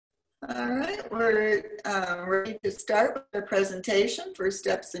All right, we're ready to start with our presentation for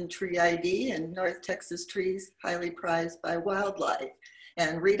Steps in Tree ID and North Texas Trees Highly Prized by Wildlife.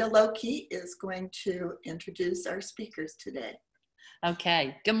 And Rita Lokey is going to introduce our speakers today.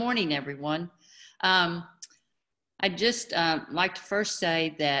 Okay, good morning, everyone. I'd just like to first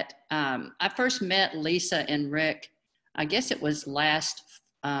say that I first met Lisa and Rick, I guess it was last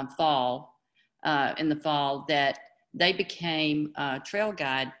fall, in the fall, that they became trail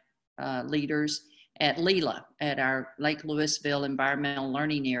guide leaders at LELA, at our Lake Lewisville Environmental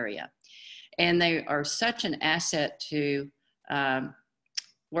Learning Area. And they are such an asset to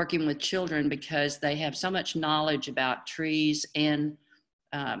working with children because they have so much knowledge about trees and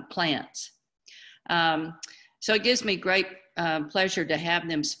plants. So it gives me great pleasure to have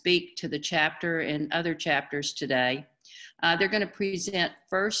them speak to the chapter and other chapters today. They're going to present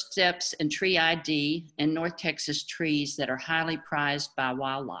first steps in tree ID in North Texas trees that are highly prized by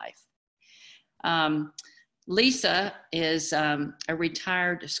wildlife. Lisa is a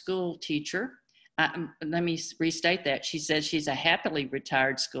retired school teacher. Let me restate that. She says she's a happily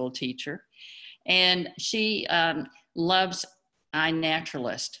retired school teacher, and she loves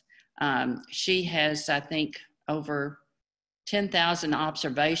iNaturalist. She has, I think, over 10,000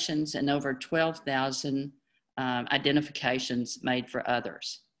 observations and over 12,000 identifications made for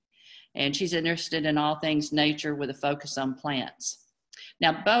others. And she's interested in all things nature with a focus on plants.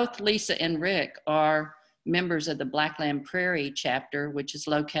 Now, both Lisa and Rick are members of the Blackland Prairie chapter, which is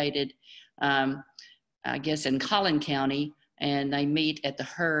located, I guess, in Collin County, and they meet at the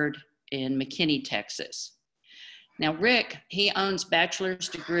Herd in McKinney, Texas. Now, Rick, he owns bachelor's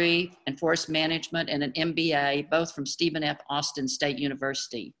degree in forest management and an MBA, both from Stephen F. Austin State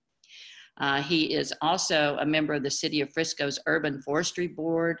University. He is also a member of the City of Frisco's Urban Forestry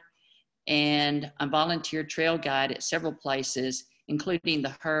Board and a volunteer trail guide at several places, including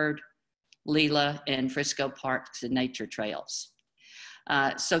the Herd, LELA, and Frisco Parks and Nature Trails.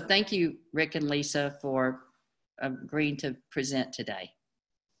 So thank you, Rick and Lisa, for agreeing to present today.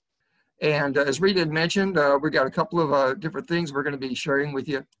 And as Rita had mentioned, we've got a couple of different things we're going to be sharing with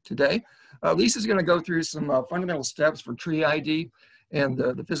you today. Lisa's going to go through some fundamental steps for tree ID and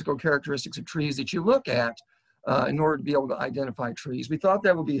the physical characteristics of trees that you look at in order to be able to identify trees. We thought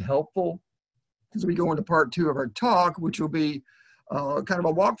that would be helpful as we go into part 2 of our talk, which will be kind of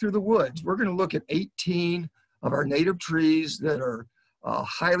a walk through the woods. We're going to look at 18 of our native trees that are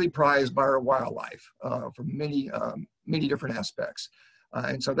highly prized by our wildlife from many different aspects.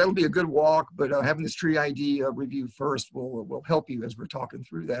 And so that'll be a good walk, but having this tree ID review first will help you as we're talking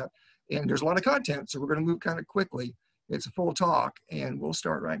through that. And there's a lot of content, so we're going to move kind of quickly. It's a full talk, and we'll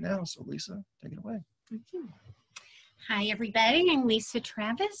start right now. So Lisa, take it away. Thank you. Hi, everybody. I'm Lisa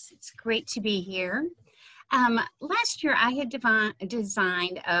Travis. It's great to be here. Last year, I had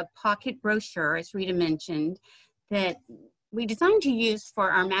designed a pocket brochure, as Rita mentioned, that we designed to use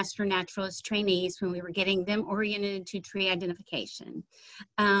for our Master Naturalist trainees when we were getting them oriented to tree identification.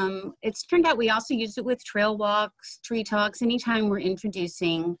 It's turned out we also use it with trail walks, tree talks, anytime we're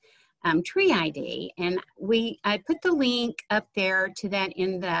introducing tree ID. And I put the link up there to that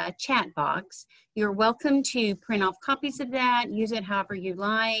in the chat box. You're welcome to print off copies of that, use it however you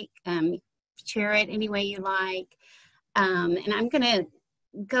like, share it any way you like. And I'm going to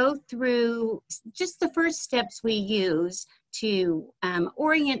go through just the first steps we use to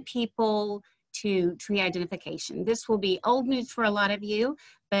orient people to tree identification. This will be old news for a lot of you,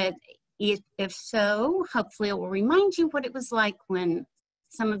 but if so, hopefully it will remind you what it was like when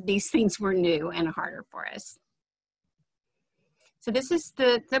some of these things were new and harder for us. So this is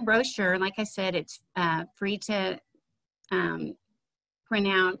the brochure. Like I said, it's free to print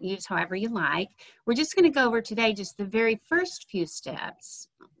out, use however you like. We're just going to go over today just the very first few steps.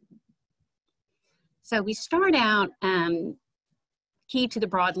 So we start out key to the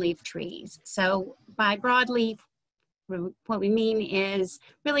broadleaf trees. So by broadleaf, what we mean is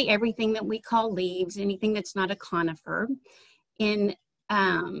really everything that we call leaves, anything that's not a conifer.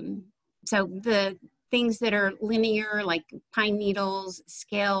 So the things that are linear, like pine needles,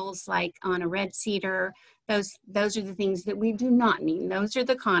 scales, like on a red cedar, those are the things that we do not mean. Those are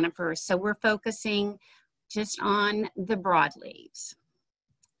the conifers. So we're focusing just on the broadleaves.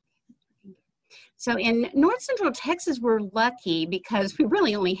 So in North Central Texas, we're lucky because we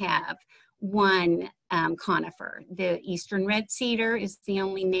really only have one conifer. The eastern red cedar is the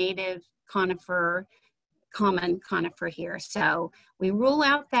only native conifer, common conifer here. So we rule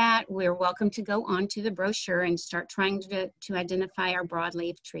out that. We're welcome to go on to the brochure and start trying to identify our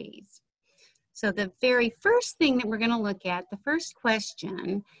broadleaf trees. So the very first thing that we're going to look at, the first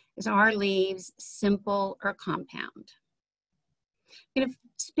question is, are leaves simple or compound? I'm going to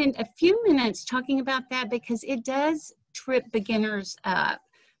spend a few minutes talking about that because it does trip beginners up.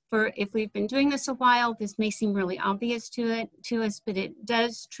 For if we've been doing this a while, this may seem really obvious to us, but it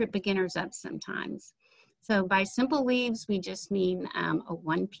does trip beginners up sometimes. So by simple leaves, we just mean a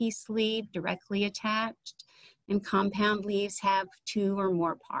one-piece leaf directly attached, and compound leaves have 2 or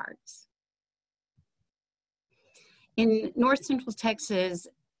more parts. In North Central Texas,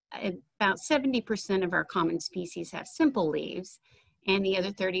 about 70% of our common species have simple leaves, and the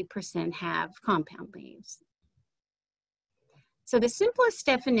other 30% have compound leaves. So the simplest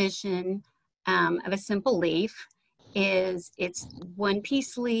definition of a simple leaf is it's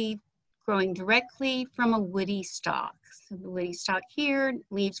one-piece leaf growing directly from a woody stalk. So the woody stalk here,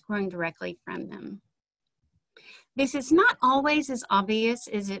 leaves growing directly from them. This is not always as obvious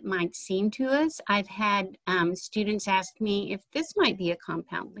as it might seem to us. I've had students ask me if this might be a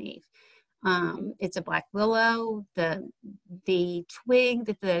compound leaf. It's a black willow. The twig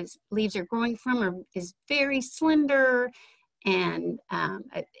that the leaves are growing from is very slender, and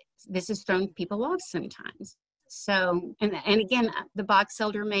this has thrown people off sometimes. So, and again, the box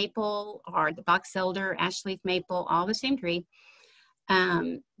elder maple or the box elder ashleaf maple, all the same tree.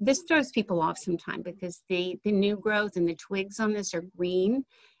 This throws people off sometimes because the new growth and the twigs on this are green,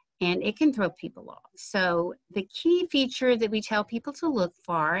 and it can throw people off. So the key feature that we tell people to look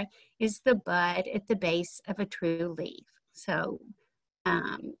for is the bud at the base of a true leaf. So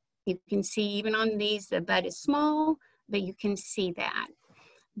you can see even on these, the bud is small, but you can see that.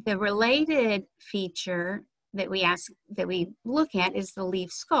 The related feature that we look at is the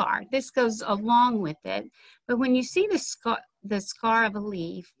leaf scar. This goes along with it, but when you see the scar of a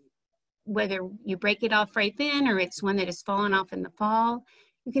leaf, whether you break it off right then or it's one that has fallen off in the fall,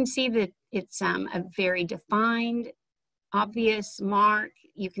 you can see that it's a very defined, obvious mark.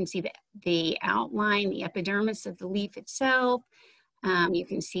 You can see the outline, the epidermis of the leaf itself. You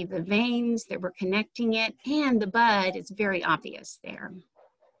can see the veins that were connecting it, and the bud is very obvious there.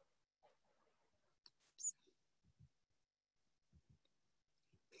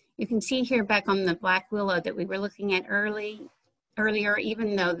 You can see here back on the black willow that we were looking at earlier,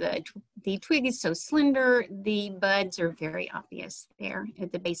 even though the twig is so slender, the buds are very obvious there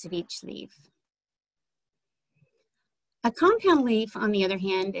at the base of each leaf. A compound leaf, on the other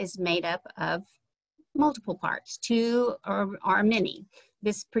hand, is made up of multiple parts, 2 or many.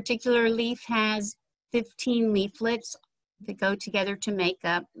 This particular leaf has 15 leaflets that go together to make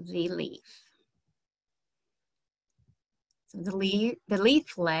up the leaf. The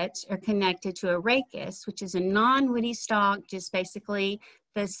leaflets are connected to a rachis, which is a non-woody stalk, just basically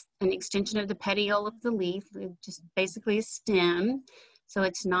an extension of the petiole of the leaf, just basically a stem. So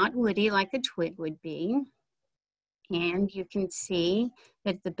it's not woody like a twig would be. And you can see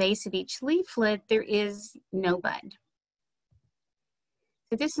that at the base of each leaflet, there is no bud.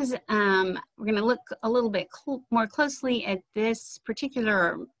 So this is, we're gonna look a little bit more closely at this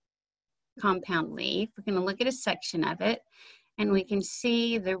particular compound leaf. We're going to look at a section of it, and we can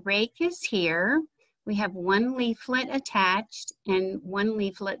see the rachis here. We have one leaflet attached and one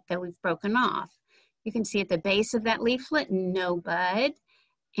leaflet that we've broken off. You can see at the base of that leaflet, no bud,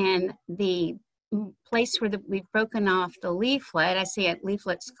 and the place where we've broken off the leaflet, I see a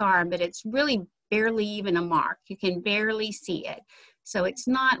leaflet scar, but it's really barely even a mark. You can barely see it. So it's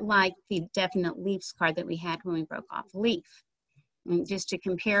not like the definite leaf scar that we had when we broke off the leaf. And just to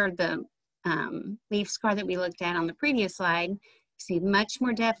compare the leaf scar that we looked at on the previous slide, see much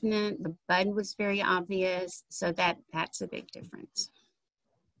more definite. The bud was very obvious, so that's a big difference.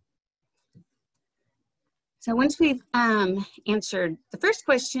 So once we've answered the first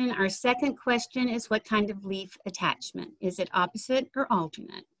question, our second question is what kind of leaf attachment? Is it opposite or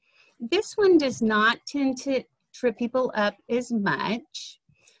alternate? This one does not tend to trip people up as much.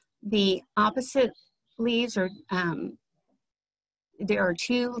 The opposite leaves are there are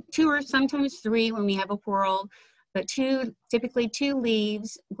two or sometimes 3 when we have a whorl, but typically 2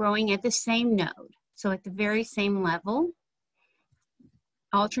 leaves growing at the same node. So at the very same level.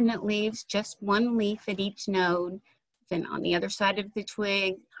 Alternate leaves, just 1 leaf at each node. Then on the other side of the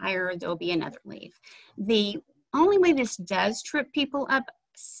twig, higher, there'll be another leaf. The only way this does trip people up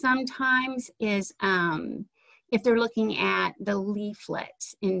sometimes is if they're looking at the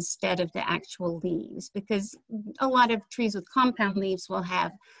leaflets instead of the actual leaves, because a lot of trees with compound leaves will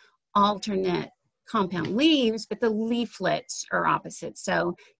have alternate compound leaves, but the leaflets are opposite.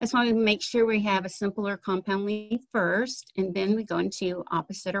 So that's why we make sure we have a simpler compound leaf first, and then we go into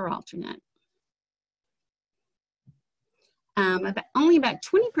opposite or alternate. Only about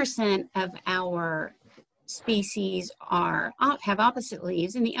 20% of our species have opposite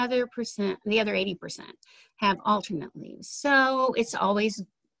leaves, and the other 80% have alternate leaves. So it's always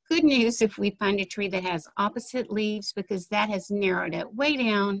good news if we find a tree that has opposite leaves, because that has narrowed it way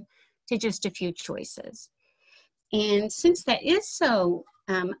down to just a few choices. And since that is so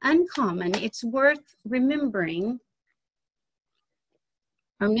uncommon, it's worth remembering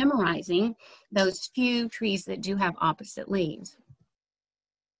or memorizing those few trees that do have opposite leaves.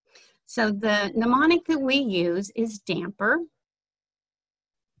 So the mnemonic that we use is damper.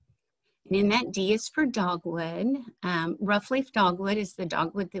 And in that, D is for dogwood. Roughleaf dogwood is the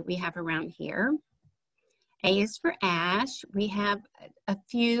dogwood that we have around here. A is for ash. We have a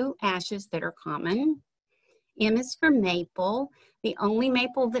few ashes that are common. M is for maple. The only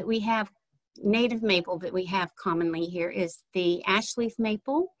maple that we have, native maple that we have commonly here, is the ash leaf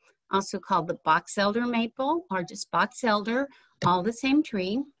maple, also called the box elder maple or just box elder, all the same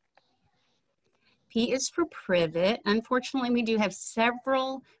tree. P is for privet. Unfortunately, we do have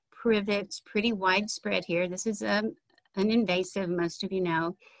several privets, pretty widespread here. This is an invasive, most of you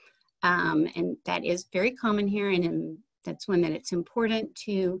know, and that is very common here, and that's one that it's important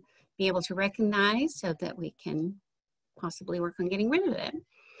to be able to recognize so that we can possibly work on getting rid of it.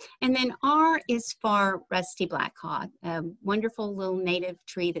 And then R is for rusty blackhaw, a wonderful little native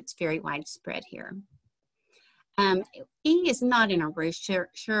tree that's very widespread here. E is not in our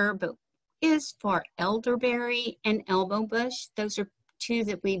brochure, but is for elderberry and elbow bush. Those are two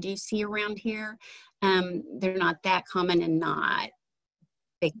that we do see around here. They're not that common and not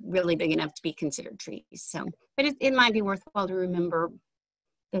really big enough to be considered trees. So, but it might be worthwhile to remember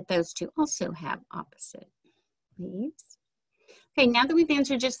that those two also have opposite leaves. Okay, now that we've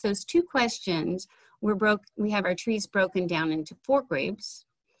answered just those two questions, we have our trees broken down into 4 groups.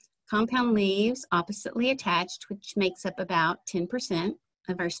 Compound leaves, oppositely attached, which makes up about 10%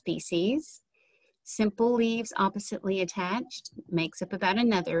 of our species. Simple leaves, oppositely attached, makes up about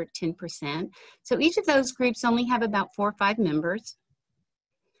another 10%. So each of those groups only have about 4 or 5 members.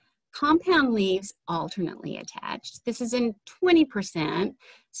 Compound leaves, alternately attached. This is in 20%,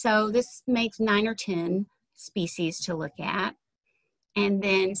 so this makes 9 or 10 species to look at. And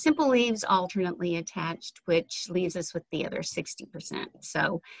then simple leaves, alternately attached, which leaves us with the other 60%.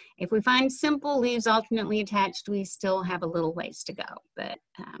 So if we find simple leaves alternately attached, we still have a little ways to go, but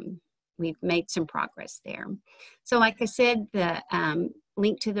we've made some progress there. So like I said, the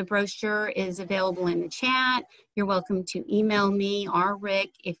link to the brochure is available in the chat. You're welcome to email me or Rick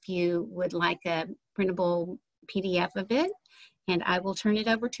if you would like a printable PDF of it, and I will turn it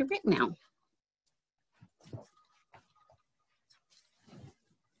over to Rick now.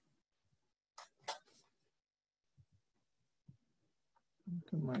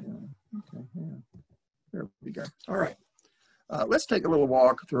 Okay, yeah. There we go. All right. Let's take a little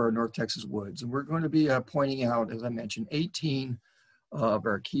walk through our North Texas woods, and we're going to be pointing out, as I mentioned, 18 of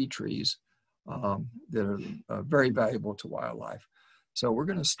our key trees that are very valuable to wildlife. So we're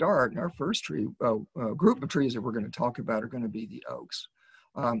going to start, in our first tree, group of trees that we're going to talk about are going to be the oaks.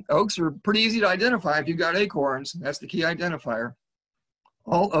 Oaks are pretty easy to identify if you've got acorns. That's the key identifier.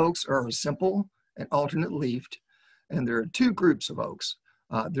 All oaks are simple and alternate leafed, and there are 2 groups of oaks.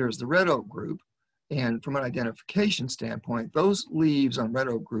 There's the red oak group, and from an identification standpoint, those leaves on red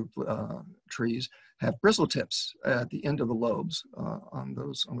oak group trees have bristle tips at the end of the lobes on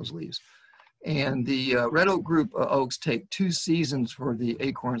those leaves. And the red oak group oaks take 2 seasons for the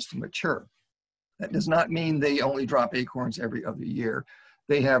acorns to mature. That does not mean they only drop acorns every other year.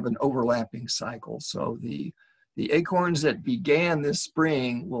 They have an overlapping cycle. So the acorns that began this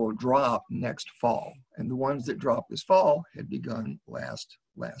spring will drop next fall, and the ones that drop this fall had begun last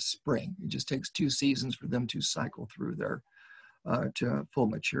spring. It just takes 2 seasons for them to cycle through their to full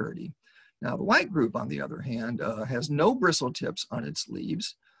maturity. Now the white group, on the other hand, has no bristle tips on its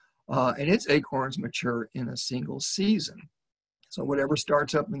leaves, and its acorns mature in a single season. So whatever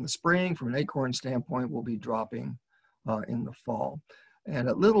starts up in the spring from an acorn standpoint will be dropping in the fall. And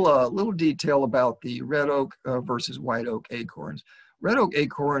a little detail about the red oak versus white oak acorns. Red oak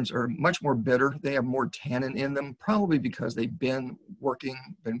acorns are much more bitter. They have more tannin in them, probably because they've been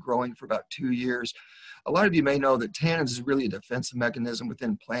growing for about 2 years. A lot of you may know that tannins is really a defensive mechanism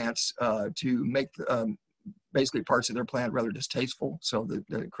within plants to make basically parts of their plant rather distasteful, so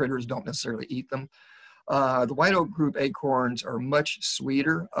the critters don't necessarily eat them. The white oak group acorns are much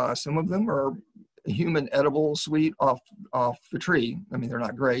sweeter. Some of them are human edible sweet off the tree. I mean, they're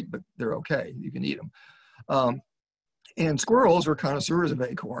not great, but they're okay. You can eat them. And squirrels are connoisseurs of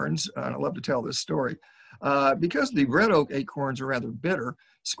acorns, and I love to tell this story. Because the red oak acorns are rather bitter,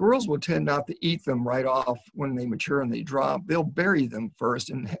 squirrels will tend not to eat them right off when they mature and they drop. They'll bury them first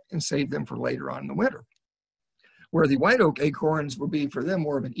and save them for later on in the winter. Where the white oak acorns will be for them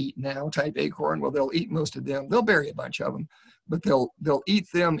more of an eat now type acorn. Well, they'll eat most of them. They'll bury a bunch of them, but they'll eat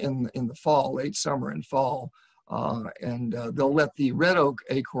them in the fall, late summer and fall, and they'll let the red oak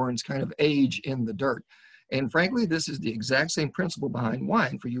acorns kind of age in the dirt. And frankly, this is the exact same principle behind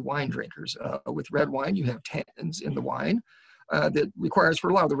wine for you wine drinkers. With red wine, you have tannins in the wine that requires for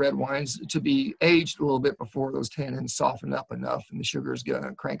a lot of the red wines to be aged a little bit before those tannins soften up enough and the sugars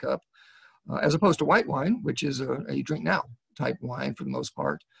gonna crank up, as opposed to white wine, which is a drink now type wine for the most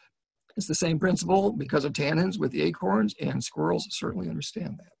part. It's the same principle because of tannins with the acorns, and squirrels certainly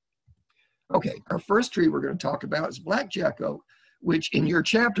understand that. Okay, our first tree we're going to talk about is blackjack oak, which in your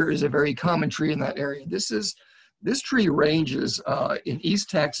chapter is a very common tree in that area. This tree ranges in East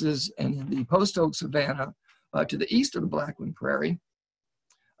Texas and in the post oak savanna to the east of the Blackland Prairie.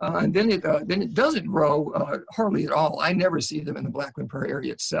 And then it doesn't grow hardly at all. I never see them in the Blackland Prairie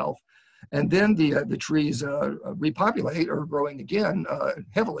area itself. And then the trees repopulate or growing again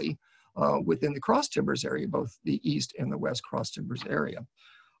heavily within the cross timbers area, both the east and the west cross timbers area.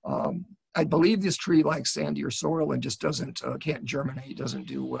 I believe this tree likes sandier soil and just can't germinate, doesn't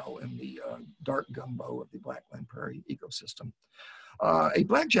do well in the dark gumbo of the Blackland Prairie ecosystem. A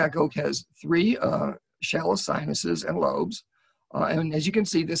blackjack oak has 3 shallow sinuses and lobes. And as you can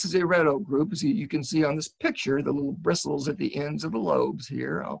see, this is a red oak group. As you can see on this picture, the little bristles at the ends of the lobes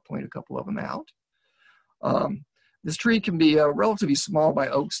here. I'll point a couple of them out. This tree can be relatively small by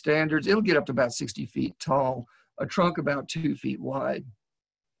oak standards. It'll get up to about 60 feet tall, a trunk about 2 feet wide.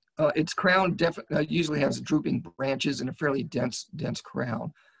 Its crown usually has drooping branches and a fairly dense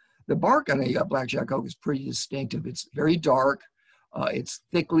crown. The bark on a blackjack oak is pretty distinctive. It's very dark. It's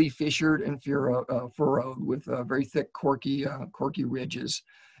thickly fissured and furrowed with very thick corky ridges.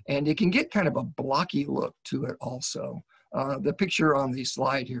 And it can get kind of a blocky look to it also. The picture on the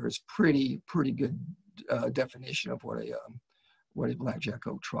slide here is pretty good definition of what a blackjack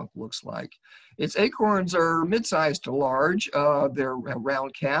oak trunk looks like. Its acorns are mid-sized to large. They're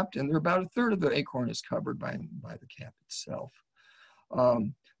round capped, and they're about 1/3 of the acorn is covered by the cap itself.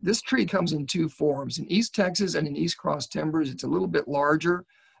 This tree comes in 2 forms. In East Texas and in East Cross Timbers, it's a little bit larger.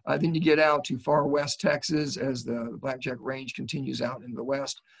 Then you get out to far West Texas as the blackjack range continues out into the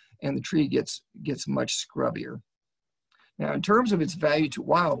west, and the tree gets much scrubbier. Now, in terms of its value to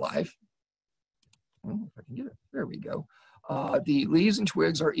wildlife, well, if I can get it, there we go. The leaves and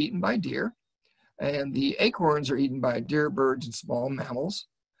twigs are eaten by deer, and the acorns are eaten by deer, birds, and small mammals.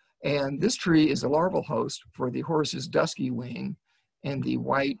 And this tree is a larval host for the horse's dusky wing and the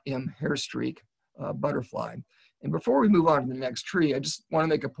white M hairstreak butterfly. And before we move on to the next tree, I just want to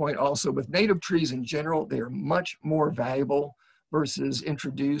make a point also with native trees in general. They are much more valuable versus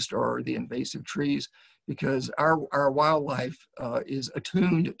introduced or the invasive trees, because our wildlife is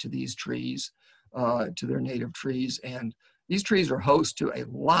attuned to these trees, to their native trees, and these trees are host to a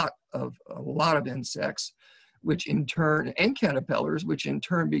lot of insects, which in turn, and caterpillars, which in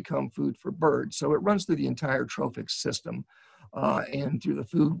turn become food for birds. So it runs through the entire trophic system and through the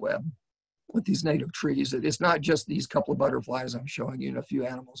food web with these native trees. It's not just these couple of butterflies I'm showing you and a few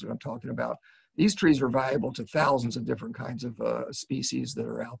animals that I'm talking about. These trees are valuable to thousands of different kinds of species that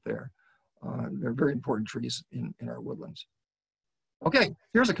are out there. They're very important trees in our woodlands. Okay,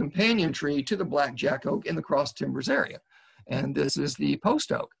 here's a companion tree to the blackjack oak in the cross timbers area. And this is the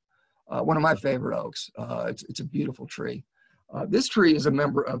post oak, one of my favorite oaks. It's a beautiful tree. This tree is a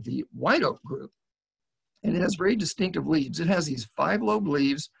member of the white oak group, and it has very distinctive leaves. It has these 5-lobed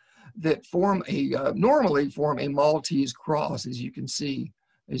leaves that normally form a Maltese cross, as you can see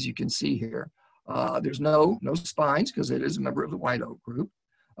here. There's no spines because it is a member of the white oak group.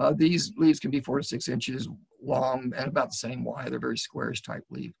 These leaves can be 4 to 6 inches long and about the same wide. They're very squarish type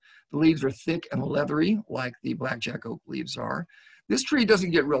leaf. The leaves are thick and leathery like the blackjack oak leaves are. This tree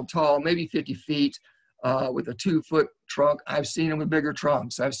doesn't get real tall, maybe 50 feet with a 2-foot trunk. I've seen them with bigger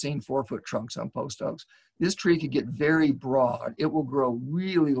trunks. I've seen 4-foot trunks on post oaks. This tree could get very broad. It will grow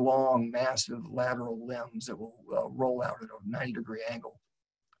really long, massive lateral limbs that will roll out at a 90-degree angle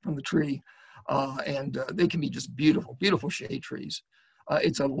from the tree. And they can be just beautiful, beautiful shade trees.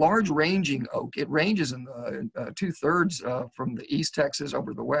 It's a large ranging oak. It ranges in the 2/3 from the East Texas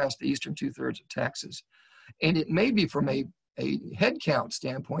over the west, the eastern 2/3 of Texas. And it may be from a head count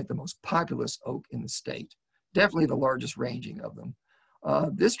standpoint, the most populous oak in the state. Definitely the largest ranging of them.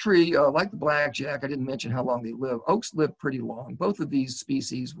 This tree, like the blackjack, I didn't mention how long they live. Oaks live pretty long. Both of these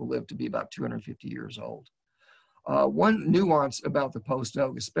species will live to be about 250 years old. One nuance about the post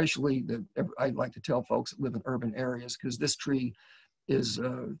oak, especially that I'd like to tell folks that live in urban areas, because this tree is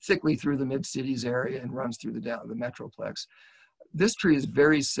thickly through the mid-cities area and runs through the metroplex. This tree is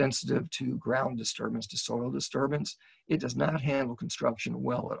very sensitive to ground disturbance, to soil disturbance. It does not handle construction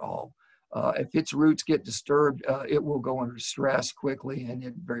well at all. If its roots get disturbed, it will go under stress quickly and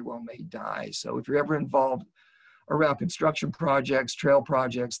it very well may die. So if you're ever involved around construction projects, trail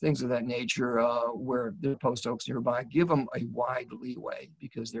projects, things of that nature, where there are post oaks nearby, give them a wide leeway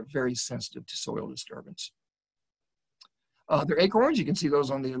because they're very sensitive to soil disturbance. Their acorns, you can see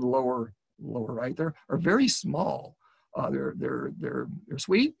those on the lower right there, are very small. They're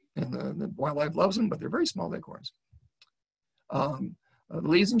sweet and the wildlife loves them, but they're very small acorns. The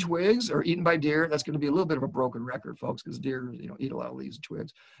leaves and twigs are eaten by deer. That's going to be a little bit of a broken record, folks, because deer, eat a lot of leaves and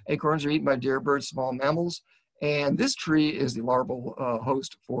twigs. Acorns are eaten by deer, birds, small mammals. And this tree is the larval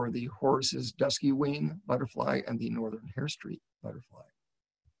host for the Horace's dusky wing butterfly and the northern hair streak butterfly.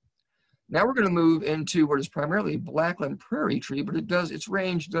 Now we're going to move into what is primarily a Blackland prairie tree, but its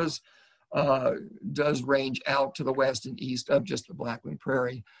range does range out to the west and east of just the Blackland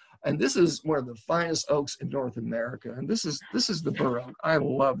prairie. And this is one of the finest oaks in North America. And this is the bur oak. I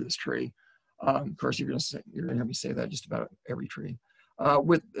love this tree. Of course, you're going to hear me say that just about every tree.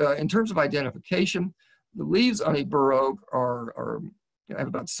 In terms of identification, the leaves on a bur oak have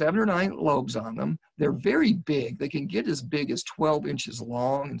about 7 or 9 lobes on them. They're very big. They can get as big as 12 inches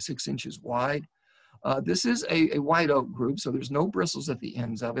long and 6 inches wide. This is a white oak group, so there's no bristles at the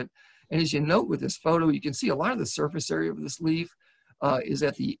ends of it. And as you note with this photo, you can see a lot of the surface area of this leaf is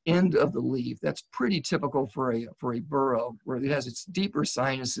at the end of the leaf. That's pretty typical for a bur oak, where it has its deeper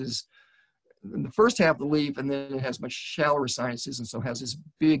sinuses in the first half of the leaf, and then it has much shallower sinuses, and so has this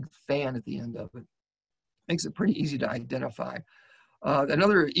big fan at the end of it. Makes it pretty easy to identify.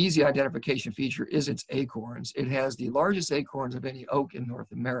 Another easy identification feature is its acorns. It has the largest acorns of any oak in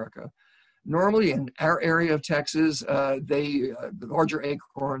North America. Normally in our area of Texas, the larger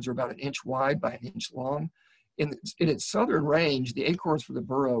acorns are about 1 inch wide by 1 inch long. In its southern range, the acorns for the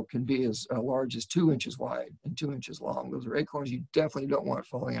bur oak can be as large as 2 inches wide and 2 inches long. Those are acorns you definitely don't want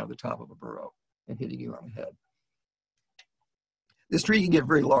falling out of the top of a bur oak and hitting you on the head. This tree can get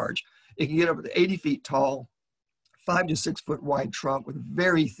very large. It can get up to 80 feet tall, 5 to 6 foot wide trunk with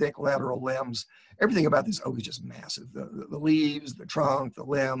very thick lateral limbs. Everything about this oak is just massive. The leaves, the trunk, the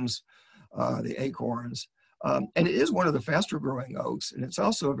limbs, the acorns. And it is one of the faster growing oaks, and it's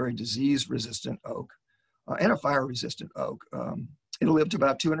also a very disease resistant oak and a fire resistant oak. It'll live to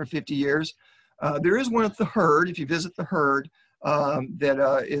about 250 years. There is one at the herd, if you visit the herd,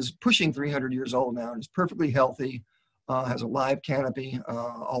 that is pushing 300 years old now and is perfectly healthy. Has a live canopy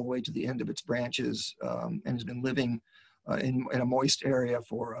all the way to the end of its branches, and has been living in a moist area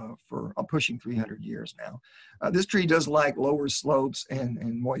for pushing 300 years now. This tree does like lower slopes and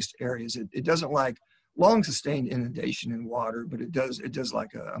moist areas. It doesn't like long sustained inundation and water, but it does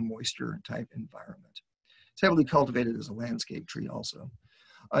like a moisture type environment. It's heavily cultivated as a landscape tree also.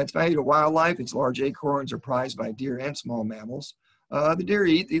 Its value to wildlife, its large acorns are prized by deer and small mammals. The deer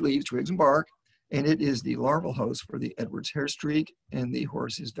eat the leaves, twigs, and bark. And it is the larval host for the Edwards hairstreak and the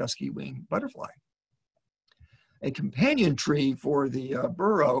Horace's dusky wing butterfly. A companion tree for the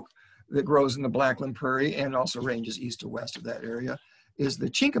bur oak that grows in the Blackland prairie and also ranges east to west of that area is the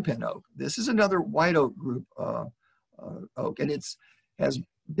chinkapin oak. This is another white oak group oak, and it has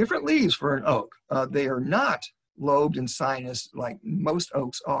different leaves for an oak. They are not lobed and sinus like most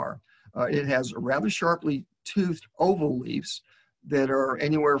oaks are. It has rather sharply toothed oval leaves that are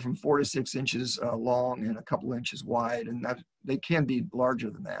anywhere from 4 to 6 inches long and a couple inches wide, and they can be larger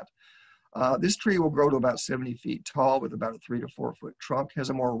than that. This tree will grow to about 70 feet tall with about a 3 to 4 foot trunk,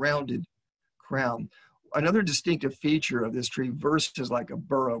 has a more rounded crown. Another distinctive feature of this tree versus like a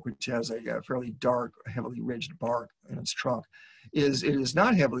bur oak, which has a fairly dark, heavily ridged bark in its trunk, is it is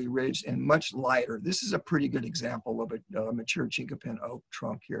not heavily ridged and much lighter. This is a pretty good example of a mature chinkapin oak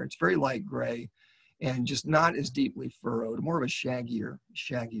trunk here. It's very light gray and just not as deeply furrowed, more of a shaggier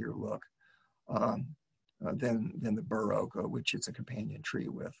look than the bur oak, which it's a companion tree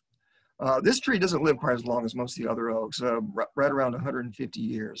with. This tree doesn't live quite as long as most of the other oaks, right around 150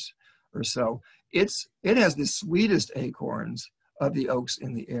 years or so. It has the sweetest acorns of the oaks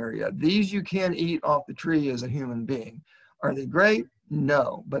in the area. These you can eat off the tree as a human being. Are they great?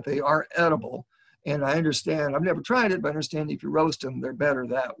 No, but they are edible. And I understand, I've never tried it, but I understand if you roast them, they're better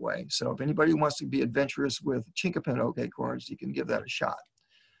that way. So if anybody wants to be adventurous with chinkapin oak acorns, you can give that a shot.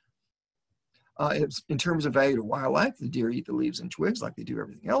 In terms of value to wildlife, the deer eat the leaves and twigs like they do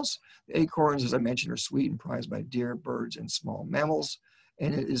everything else. The acorns, as I mentioned, are sweet and prized by deer, birds, and small mammals.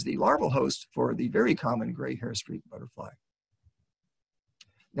 And it is the larval host for the very common gray hairstreak butterfly.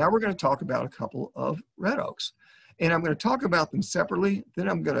 Now we're going to talk about a couple of red oaks. And I'm going to talk about them separately, then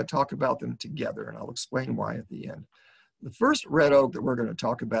I'm going to talk about them together, and I'll explain why at the end. The first red oak that we're going to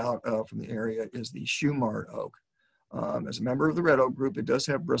talk about from the area is the Shumard oak. As a member of the red oak group, it does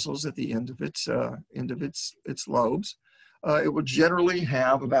have bristles at the end of its lobes. It will generally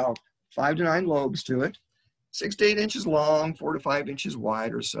have about 5 to 9 lobes to it, 6 to 8 inches long, 4 to 5 inches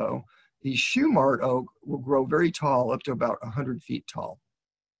wide or so. The shoe-marred oak will grow very tall, up to about 100 feet tall.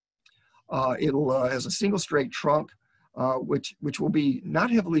 It'll has a single straight trunk, which will be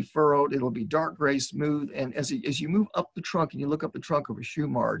not heavily furrowed. It'll be dark gray, smooth, and as you move up the trunk and you look up the trunk of a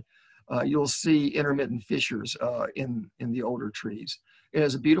shoe-marred, you'll see intermittent fissures in the older trees. It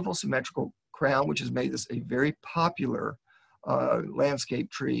has a beautiful symmetrical crown, which has made this a very popular landscape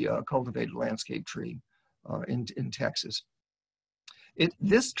tree, cultivated landscape tree in Texas.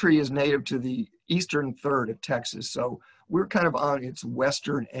 This tree is native to the eastern third of Texas, so we're kind of on its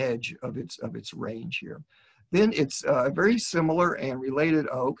western edge of its range here. Then it's very similar and related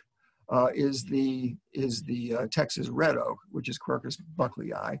oak is the Texas red oak, which is Quercus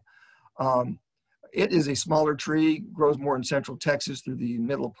bucklei. It is a smaller tree, grows more in central Texas through the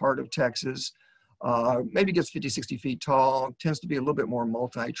middle part of Texas. Maybe gets 50, 60 feet tall, tends to be a little bit more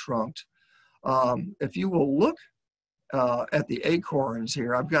multi-trunked. If you will look at the acorns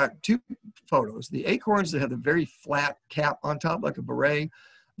here, I've got 2 photos. The acorns that have the very flat cap on top like a beret,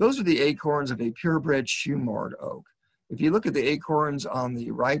 those are the acorns of a purebred shoe-marred oak. If you look at the acorns on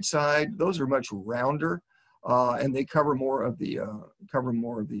the right side, those are much rounder and they cover more of the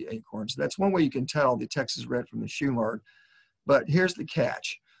acorns. That's one way you can tell the Texas red from the shoe-marred. But here's the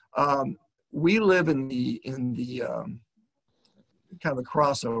catch. We live in the kind of the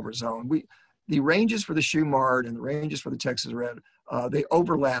crossover zone. The ranges for the shoe-marred and the ranges for the Texas red, they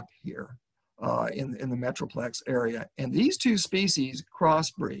overlap here in the Metroplex area. And these 2 species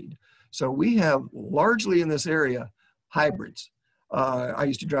crossbreed. So we have largely in this area hybrids. I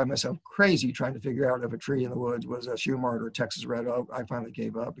used to drive myself crazy trying to figure out if a tree in the woods was a shoe-marred or Texas red oak. I finally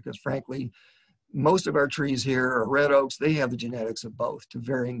gave up because frankly, most of our trees here are red oaks. They have the genetics of both to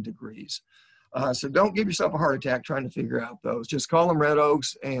varying degrees. So don't give yourself a heart attack trying to figure out those. Just call them red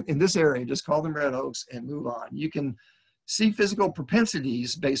oaks, and in this area, just call them red oaks and move on. You can see physical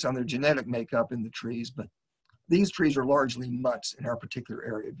propensities based on their genetic makeup in the trees, but these trees are largely mutts in our particular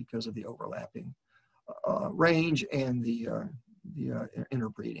area because of the overlapping range and the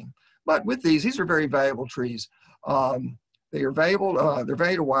interbreeding. But with these are very valuable trees. They are valuable. They're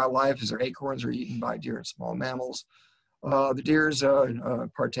valuable to wildlife as their acorns are eaten by deer and small mammals. The deers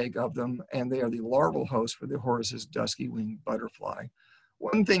partake of them, and they are the larval host for the Horace's dusky-winged butterfly.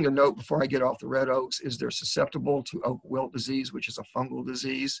 One thing to note before I get off the red oaks is they're susceptible to oak wilt disease, which is a fungal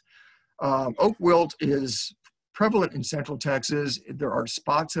disease. Oak wilt is prevalent in central Texas. There are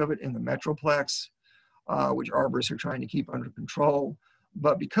spots of it in the Metroplex, which arborists are trying to keep under control.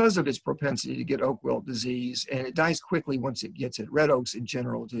 But because of its propensity to get oak wilt disease, and it dies quickly once it gets it, red oaks in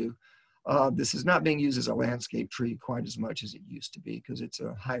general do, this is not being used as a landscape tree quite as much as it used to be because it's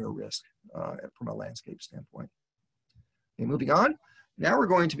a higher risk from a landscape standpoint. Okay, moving on. Now we're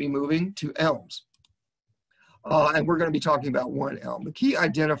going to be moving to elms. And we're going to be talking about one elm. The key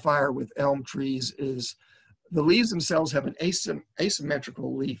identifier with elm trees is the leaves themselves have an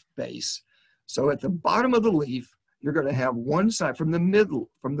asymmetrical leaf base. So at the bottom of the leaf, you're going to have one side from the middle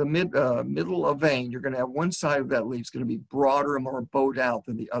of vein, you're going to have one side of that leaf is going to be broader and more bowed out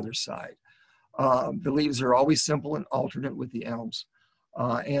than the other side. The leaves are always simple and alternate with the elms.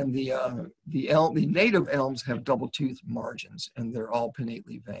 And the native elms have double tooth margins, and they're all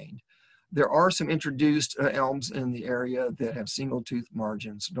pinnately veined. There are some introduced elms in the area that have single tooth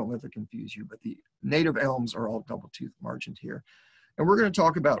margins. So don't let that confuse you, but the native elms are all double tooth margined here. And we're going to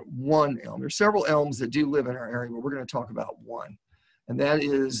talk about one elm. There's several elms that do live in our area, but we're going to talk about one. And that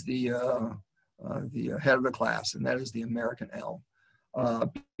is the head of the class, and that is the American elm.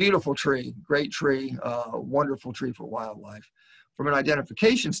 Beautiful tree, great tree, wonderful tree for wildlife. From an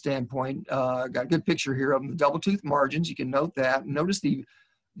identification standpoint, got a good picture here of them, the double tooth margins. You can note that. Notice the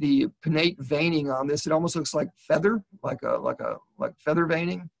pinnate veining on this. It almost looks like feather, like feather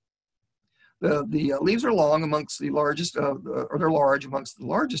veining. The leaves are long amongst the largest or they're large amongst the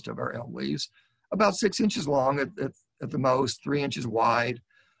largest of our elm leaves, about 6 inches long at the most, 3 inches wide.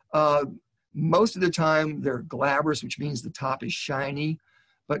 Most of the time they're glabrous, which means the top is shiny,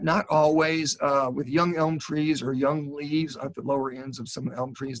 but not always. With young elm trees or young leaves at the lower ends of some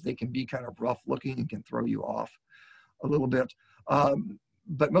elm trees, they can be kind of rough looking and can throw you off a little bit.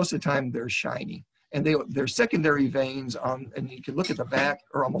 But most of the time they're shiny. And they're secondary veins and you can look at the back,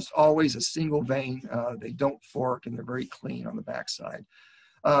 are almost always a single vein. They don't fork and they're very clean on the backside.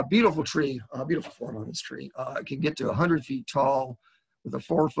 Beautiful tree, beautiful form on this tree. It can get to 100 feet tall with a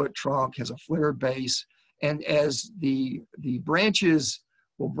 4-foot trunk, has a flared base. And as the branches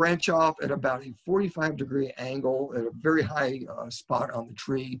will branch off at about a 45-degree angle at a very high spot on the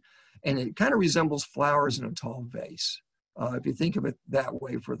tree. And it kind of resembles flowers in a tall vase, if you think of it that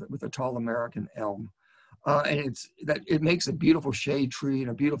way with a tall American elm. And it makes a beautiful shade tree and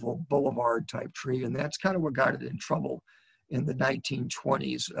a beautiful boulevard type tree. And that's kind of what got it in trouble in the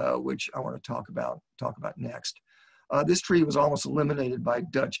 1920s, which I want to talk about next. This tree was almost eliminated by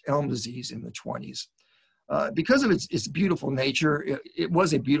Dutch elm disease in the 20s. Because of its beautiful nature, it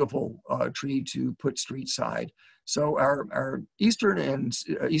was a beautiful tree to put street side. So our eastern and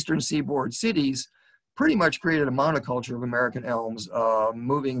eastern seaboard cities pretty much created a monoculture of American elms,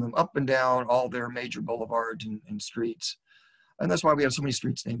 moving them up and down all their major boulevards and streets. And that's why we have so many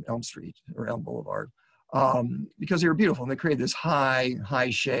streets named Elm Street or Elm Boulevard, because they were beautiful and they created this high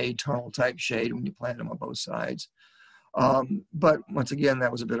shade, tunnel type shade when you plant them on both sides. But once again,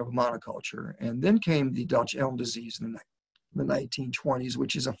 that was a bit of a monoculture. And then came the Dutch elm disease in the 1920s,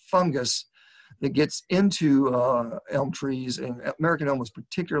 which is a fungus that gets into elm trees, and American elm was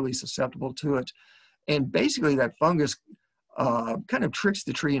particularly susceptible to it. And basically that fungus kind of tricks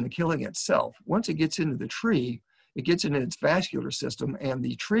the tree into killing itself. Once it gets into the tree, it gets into its vascular system, and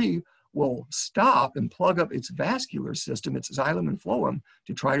the tree will stop and plug up its vascular system, its xylem and phloem,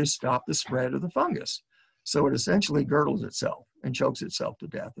 to try to stop the spread of the fungus. So it essentially girdles itself and chokes itself to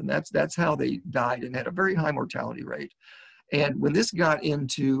death. And that's how they died, and had a very high mortality rate. And when this got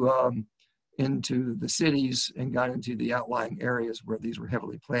into the cities and got into the outlying areas where these were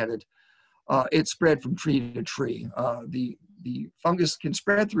heavily planted, it spread from tree to tree. The fungus can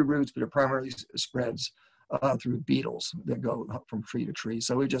spread through roots, but it primarily spreads through beetles that go from tree to tree.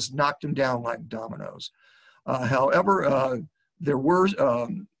 So it just knocked them down like dominoes. However, there were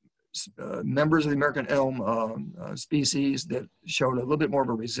members of the American elm species that showed a little bit more of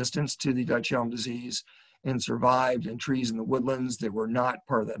a resistance to the Dutch elm disease and survived, and trees in the woodlands that were not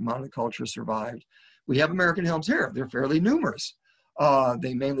part of that monoculture survived. We have American elms here. They're fairly numerous.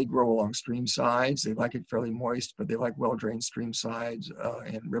 They mainly grow along stream sides. They like it fairly moist, but they like well-drained stream sides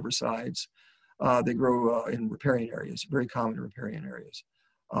and river sides. They grow in riparian areas, very common in riparian areas.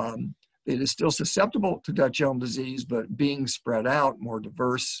 It is still susceptible to Dutch elm disease, but being spread out, more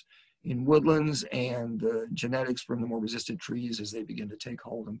diverse in woodlands, and the genetics from the more resistant trees as they begin to take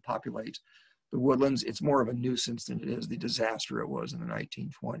hold and populate the woodlands, it's more of a nuisance than it is the disaster it was in the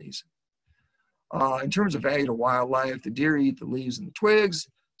 1920s. In terms of value to wildlife, the deer eat the leaves and the twigs.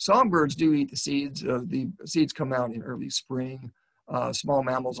 Songbirds do eat the seeds. The seeds come out in early spring. Small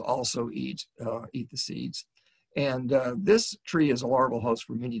mammals also eat the seeds. And this tree is a larval host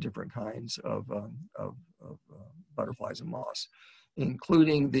for many different kinds of butterflies and moths,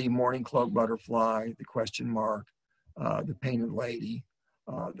 including the mourning cloak butterfly, the question mark, the painted lady,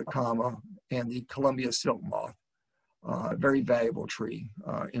 the comma, and the Columbia silk moth. Very valuable tree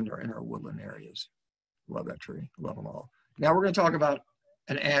in our woodland areas. Love that tree, love them all. Now we're going to talk about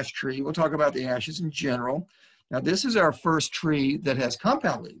an ash tree. We'll talk about the ashes in general. Now this is our first tree that has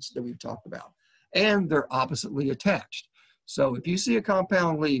compound leaves that we've talked about, and they're oppositely attached. So if you see a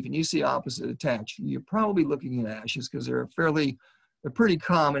compound leaf and you see opposite attached, you're probably looking at ashes, because they're pretty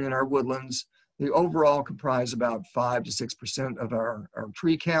common in our woodlands. They overall comprise about 5 to 6% of our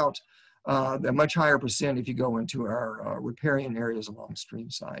tree count. A much higher percent if you go into our riparian areas along stream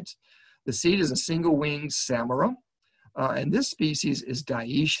sides. The seed is a single-winged samara, and this species is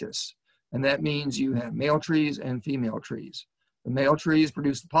dioecious, and that means you have male trees and female trees. The male trees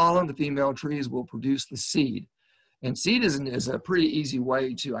produce the pollen, the female trees will produce the seed. And seed is a pretty easy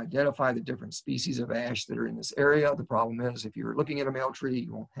way to identify the different species of ash that are in this area. The problem is, if you're looking at a male tree,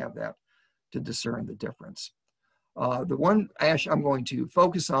 you won't have that to discern the difference. The one ash I'm going to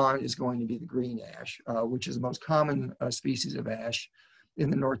focus on is going to be the green ash, which is the most common species of ash in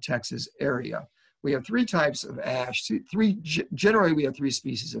the North Texas area. We have three types of ash. Generally, we have three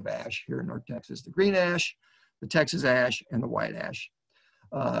species of ash here in North Texas: the green ash, the Texas ash, and the white ash.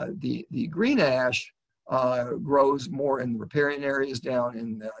 The green ash grows more in the riparian areas down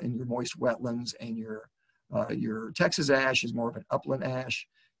in your moist wetlands, and your Texas ash is more of an upland ash.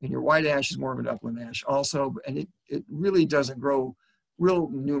 And your white ash is more of an upland ash also, and it really doesn't grow real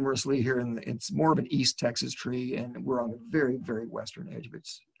numerously here. It's more of an East Texas tree, and we're on the very, very western edge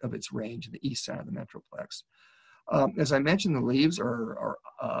of its range, the east side of the Metroplex. As I mentioned, the leaves are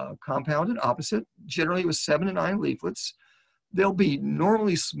compounded opposite, generally with 7 to 9 leaflets. They'll be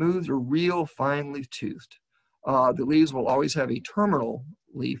normally smooth or real finely toothed. The leaves will always have a terminal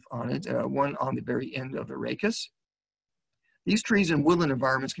leaf on it, one on the very end of the rachis. These trees in woodland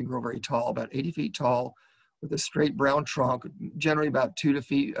environments can grow very tall, about 80 feet tall, with a straight brown trunk, generally about 2 to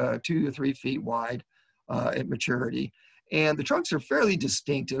 3 feet wide at maturity. And the trunks are fairly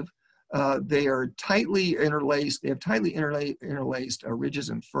distinctive. They are tightly interlaced. They have tightly interlaced ridges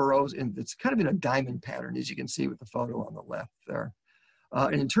and furrows, and it's kind of in a diamond pattern, as you can see with the photo on the left there.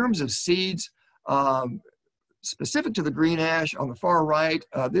 And in terms of seeds, specific to the green ash on the far right,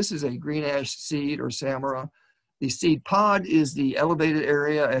 this is a green ash seed or samara. The seed pod is the elevated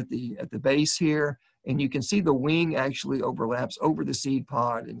area at the base here, and you can see the wing actually overlaps over the seed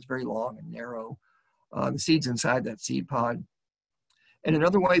pod, and it's very long and narrow. The seed's inside that seed pod. And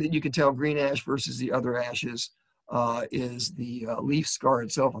another way that you can tell green ash versus the other ashes is the leaf scar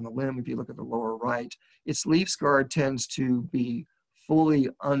itself on the limb. If you look at the lower right, its leaf scar tends to be fully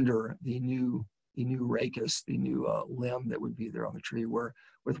under the new rachis, the new limb that would be there on the tree, where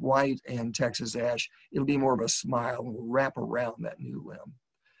with white and Texas ash, it'll be more of a smile and will wrap around that new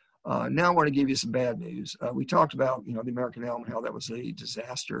limb. Now I want to give you some bad news. We talked about, the American elm, how that was a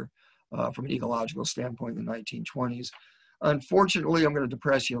disaster from an ecological standpoint in the 1920s. Unfortunately, I'm going to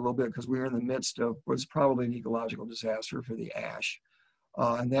depress you a little bit because we're in the midst of what's probably an ecological disaster for the ash.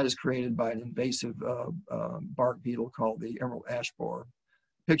 And that is created by an invasive bark beetle called the emerald ash borer.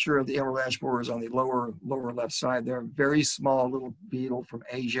 Picture of the emerald ash borer is on the lower left side there. Very small little beetle from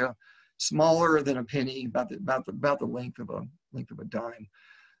Asia, smaller than a penny, about the length of a dime.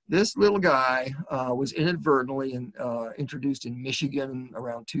 This little guy was inadvertently introduced in Michigan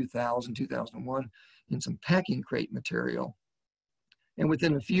around 2001 in some packing crate material. And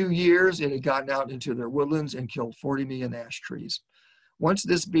within a few years, it had gotten out into their woodlands and killed 40 million ash trees. Once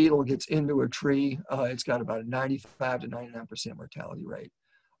this beetle gets into a tree, it's got about a 95 to 99% mortality rate.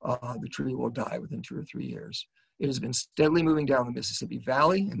 The tree will die within 2 or 3 years. It has been steadily moving down the Mississippi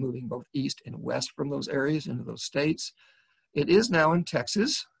Valley and moving both east and west from those areas into those states. It is now in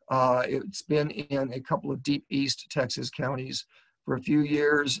Texas. It's been in a couple of deep east Texas counties for a few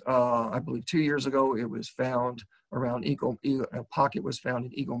years. I believe 2 years ago, it was found around a pocket was found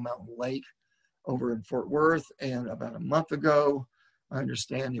in Eagle Mountain Lake over in Fort Worth. And about a month ago, I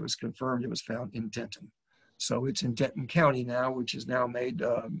understand it was confirmed it was found in Denton. So it's in Denton County now, which has now made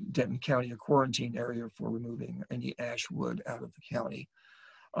Denton County a quarantine area for removing any ash wood out of the county.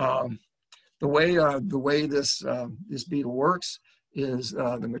 The way this beetle works is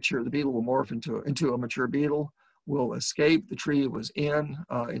the beetle will morph into a mature beetle, will escape the tree it was in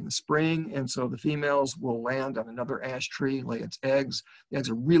the spring, and so the females will land on another ash tree, lay its eggs. The eggs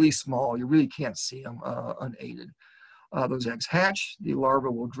are really small; you really can't see them unaided. Those eggs hatch. The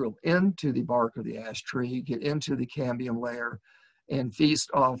larva will drill into the bark of the ash tree, get into the cambium layer, and feast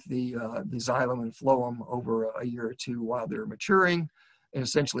off the xylem and phloem over a year or two while they're maturing, and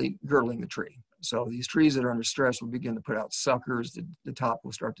essentially girdling the tree. So these trees that are under stress will begin to put out suckers. The top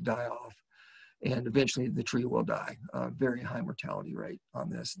will start to die off, and eventually the tree will die. Very high mortality rate on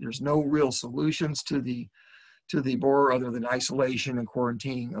this. There's no real solutions to the borer other than isolation and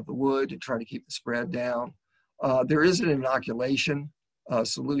quarantining of the wood to try to keep the spread down. There is an inoculation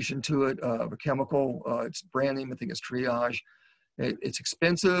solution to it of a chemical. Its brand name, I think, is Triage. It's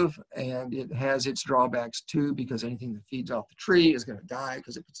expensive, and it has its drawbacks too, because anything that feeds off the tree is going to die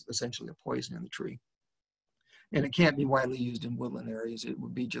because it's essentially a poison in the tree. And it can't be widely used in woodland areas. It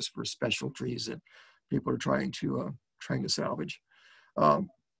would be just for special trees that people are trying to salvage.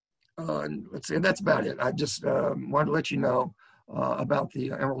 Let's say that's about it. I just wanted to let you know about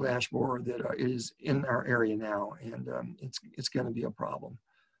the emerald ash borer that is in our area now, and it's going to be a problem.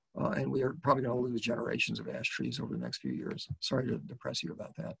 And we are probably going to lose generations of ash trees over the next few years. Sorry to depress you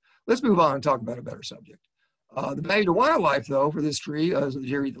about that. Let's move on and talk about a better subject. The value to wildlife, though, for this tree is the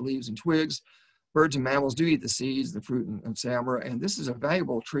deer eat the leaves and twigs. Birds and mammals do eat the seeds, the fruit, and samara. And this is a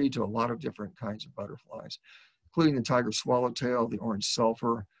valuable tree to a lot of different kinds of butterflies, including the tiger swallowtail, the orange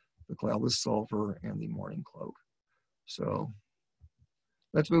sulfur, the cloudless sulfur, and the mourning cloak. So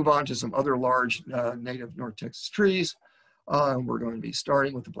let's move on to some other large native North Texas trees. We're going to be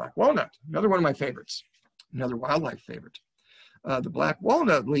starting with the black walnut, another one of my favorites, another wildlife favorite. The black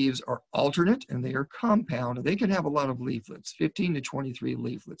walnut leaves are alternate and they are compound, and they can have a lot of leaflets, 15 to 23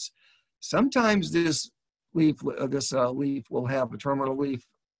 leaflets. Sometimes this leaf will have a terminal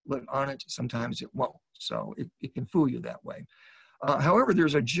leaflet on it, sometimes it won't. So it can fool you that way. However,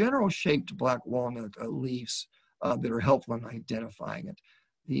 there's a general shaped black walnut leaves that are helpful in identifying it.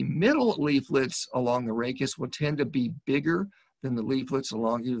 The middle leaflets along the rachis will tend to be bigger than the leaflets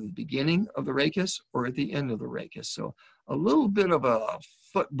along either the beginning of the rachis or at the end of the rachis. So a little bit of a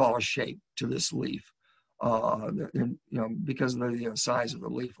football shape to this leaf, because of the size of the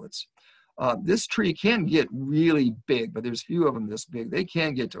leaflets. This tree can get really big, but there's few of them this big. They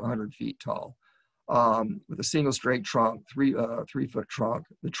can get to 100 feet tall with a single straight trunk, 3 foot trunk.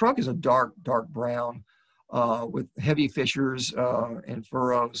 The trunk is a dark brown. with heavy fissures and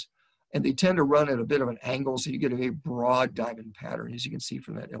furrows. And they tend to run at a bit of an angle, so you get a very broad diamond pattern, as you can see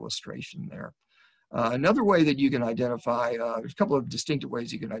from that illustration there. Another way that you can identify, there's a couple of distinctive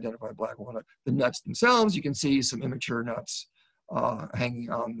ways you can identify black walnut. The nuts themselves, you can see some immature nuts hanging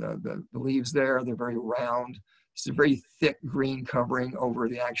on the leaves there. They're very round. It's a very thick green covering over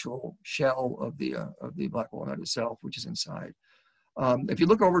the actual shell of the black walnut itself, which is inside. If you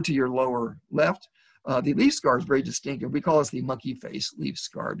look over to your lower left, the leaf scar is very distinctive. We call this the monkey face leaf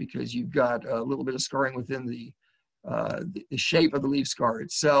scar because you've got a little bit of scarring within the shape of the leaf scar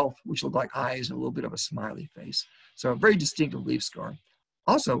itself, which look like eyes and a little bit of a smiley face. So a very distinctive leaf scar.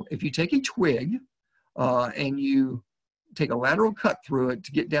 Also, if you take a twig and you take a lateral cut through it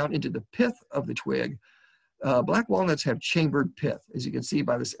to get down into the pith of the twig, black walnuts have chambered pith, as you can see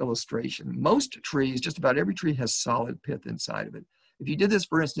by this illustration. Most trees, just about every tree, has solid pith inside of it. If you did this,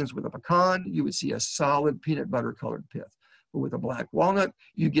 for instance, with a pecan, you would see a solid peanut butter colored pith. But with a black walnut,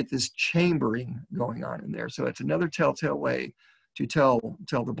 you get this chambering going on in there. So it's another telltale way to tell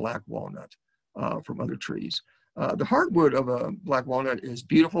the black walnut from other trees. The hardwood of a black walnut is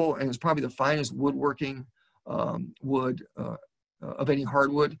beautiful and is probably the finest woodworking wood of any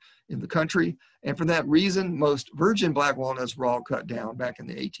hardwood in the country. And for that reason, most virgin black walnuts were all cut down back in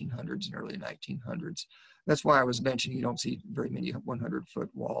the 1800s and early 1900s. That's why I was mentioning you don't see very many 100-foot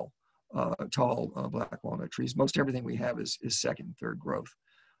tall black walnut trees. Most everything we have is second and third growth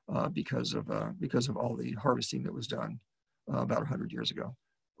because of all the harvesting that was done about 100 years ago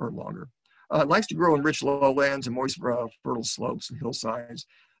or longer. It likes to grow in rich lowlands and moist fertile slopes and hillsides.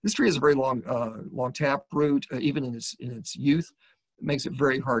 This tree has a very long tap root, even in its youth. It makes it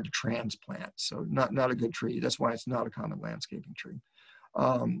very hard to transplant, so not a good tree. That's why it's not a common landscaping tree.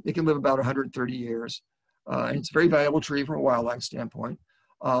 It can live about 130 years, and it's a very valuable tree from a wildlife standpoint.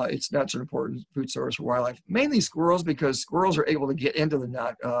 Its nuts are an important food source for wildlife, mainly squirrels, because squirrels are able to get into the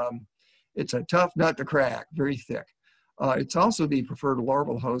nut. It's a tough nut to crack, very thick. It's also the preferred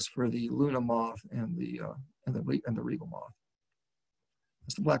larval host for the Luna moth and the regal moth.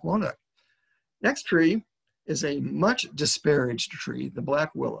 That's the black walnut. Next tree is a much disparaged tree, the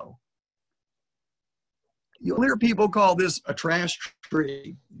black willow. You'll hear people call this a trash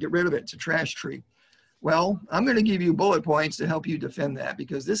tree. Get rid of it, it's a trash tree. Well, I'm going to give you bullet points to help you defend that,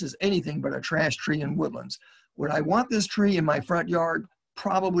 because this is anything but a trash tree in woodlands. Would I want this tree in my front yard?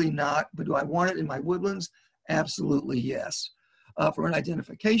 Probably not, but do I want it in my woodlands? Absolutely yes. From an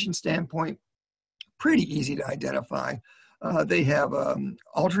identification standpoint, pretty easy to identify. They have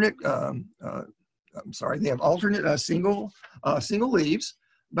alternate single leaves,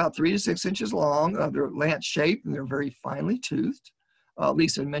 about 3 to 6 inches long. They're lance shaped and they're very finely toothed.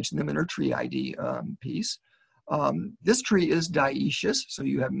 Lisa mentioned them in her tree ID piece. This tree is dioecious, so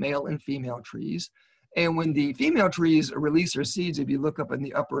you have male and female trees. And when the female trees release their seeds, if you look up in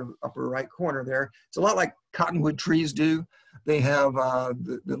the upper right corner there, it's a lot like cottonwood trees do. They have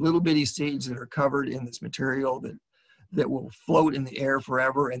the little bitty seeds that are covered in this material that will float in the air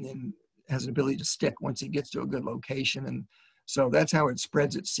forever and then has an ability to stick once it gets to a good location. And so that's how it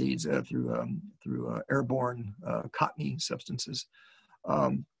spreads its seeds through airborne cottony substances.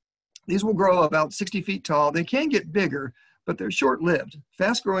 These will grow about 60 feet tall. They can get bigger, but they're short-lived.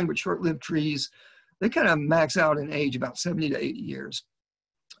 Fast-growing but short-lived trees, they kind of max out in age about 70 to 80 years.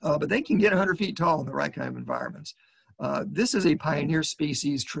 But they can get 100 feet tall in the right kind of environments. This is a pioneer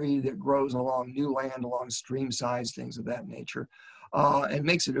species tree that grows along new land, along stream sides, things of that nature, and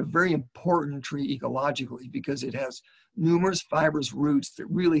makes it a very important tree ecologically because it has numerous fibrous roots that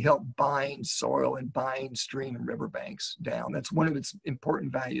really help bind soil and bind stream and river banks down. That's one of its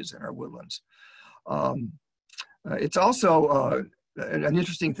important values in our woodlands. It's also an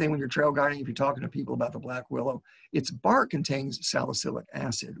interesting thing when you're trail guiding, if you're talking to people about the black willow, its bark contains salicylic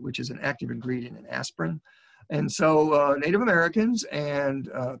acid, which is an active ingredient in aspirin. And so Native Americans and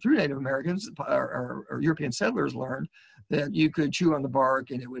through Native Americans, our European settlers learned that you could chew on the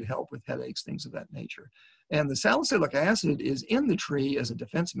bark and it would help with headaches, things of that nature. And the salicylic acid is in the tree as a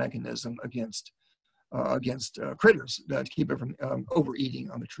defense mechanism against critters to keep it from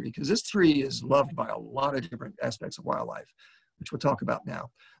overeating on the tree, because this tree is loved by a lot of different aspects of wildlife, which we'll talk about now.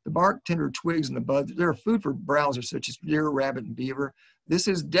 The bark, tender twigs, and the buds, they're food for browsers such as deer, rabbit, and beaver. This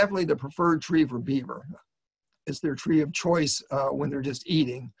is definitely the preferred tree for beaver. It's their tree of choice when they're just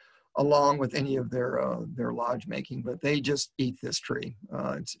eating, along with any of their lodge making, but they just eat this tree.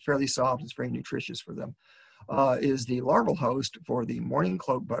 It's fairly soft, it's very nutritious for them. Is the larval host for the morning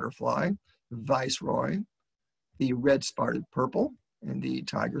cloak butterfly, the viceroy, the red spotted purple, and the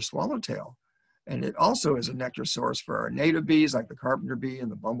tiger swallowtail. And it also is a nectar source for our native bees like the carpenter bee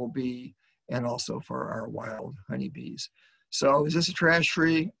and the bumblebee and also for our wild honeybees. So is this a trash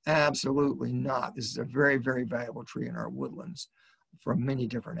tree? Absolutely not. This is a very, very valuable tree in our woodlands from many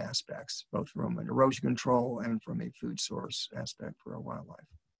different aspects, both from an erosion control and from a food source aspect for our wildlife.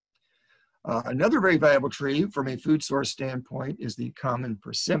 Another very valuable tree from a food source standpoint is the common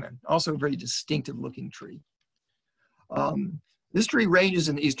persimmon, also a very distinctive looking tree. This tree ranges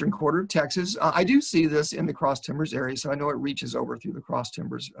in the eastern quarter of Texas. I do see this in the cross timbers area, so I know it reaches over through the cross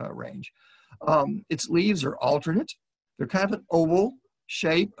timbers range. Its leaves are alternate. They're kind of an oval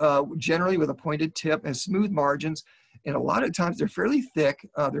shape, generally with a pointed tip and smooth margins. And a lot of times they're fairly thick.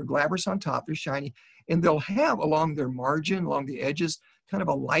 They're glabrous on top, they're shiny. And they'll have along their margin, along the edges, kind of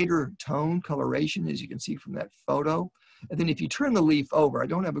a lighter tone coloration, as you can see from that photo. And then if you turn the leaf over, I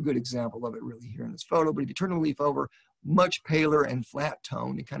don't have a good example of it really here in this photo, but if you turn the leaf over, much paler and flat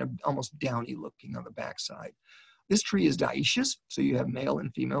toned and kind of almost downy looking on the backside. This tree is dioecious, so you have male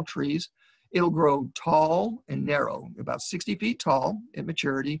and female trees. It'll grow tall and narrow, about 60 feet tall at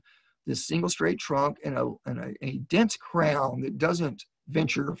maturity, this single straight trunk and a dense crown that doesn't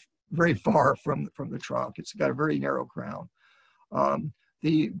venture very far from the trunk. It's got a very narrow crown.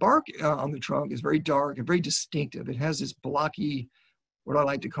 The bark on the trunk is very dark and very distinctive. It has this blocky, what I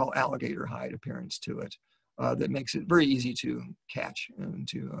like to call alligator hide appearance to it. That makes it very easy to catch and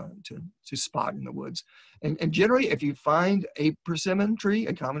to spot in the woods. And generally, if you find a persimmon tree,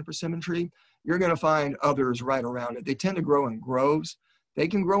 a common persimmon tree, you're going to find others right around it. They tend to grow in groves. They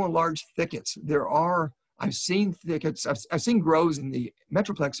can grow in large thickets. I've seen thickets, I've seen groves in the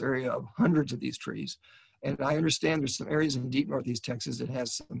Metroplex area of hundreds of these trees. And I understand there's some areas in deep Northeast Texas that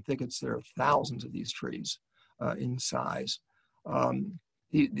has some thickets that are thousands of these trees in size.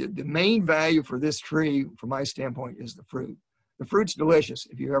 The main value for this tree, from my standpoint, is the fruit. The fruit's delicious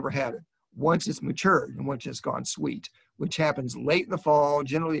if you've ever had it. Once it's matured and once it's gone sweet, which happens late in the fall,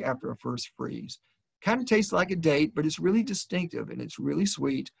 generally after a first freeze. Kind of tastes like a date, but it's really distinctive and it's really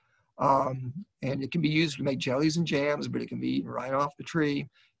sweet. And it can be used to make jellies and jams, but it can be eaten right off the tree.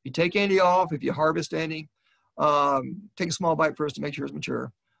 If you take any off, if you harvest any, take a small bite first to make sure it's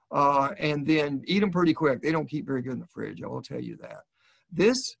mature. And then eat them pretty quick. They don't keep very good in the fridge, I will tell you that.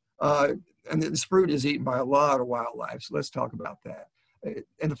 This fruit is eaten by a lot of wildlife, so let's talk about that.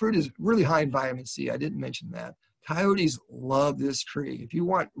 And the fruit is really high in vitamin C. I didn't mention that. Coyotes love this tree. If you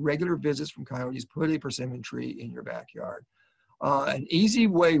want regular visits from coyotes, put a persimmon tree in your backyard. An easy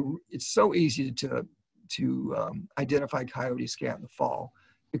way, it's so easy to identify coyote scat in the fall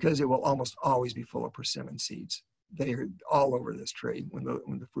because it will almost always be full of persimmon seeds. They are all over this tree when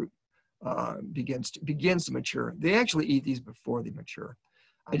the fruit begins to mature. They actually eat these before they mature.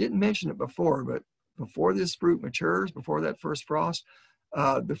 I didn't mention it before, but before this fruit matures, before that first frost,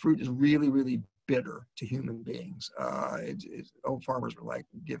 the fruit is really, really bitter to human beings. Old farmers would like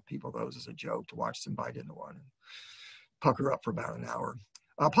give people those as a joke to watch them bite into one and pucker up for about an hour.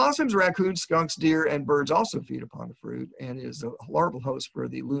 Possums, raccoons, skunks, deer, and birds also feed upon the fruit and is a larval host for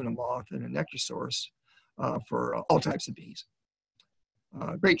the Luna moth and a nectar source for all types of bees.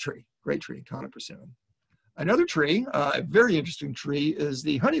 Great tree, common persimmon. Another tree, a very interesting tree, is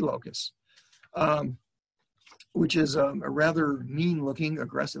the honey locust, which is a rather mean-looking,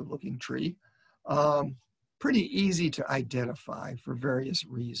 aggressive-looking tree. Pretty easy to identify for various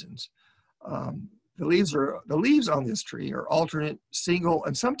reasons. The leaves on this tree are alternate, single,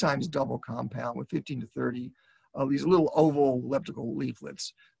 and sometimes double compound with 15 to 30 of these little oval elliptical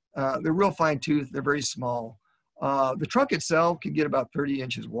leaflets. They're real fine-toothed, they're very small. The trunk itself can get about 30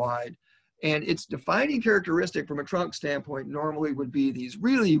 inches wide, and its defining characteristic from a trunk standpoint normally would be these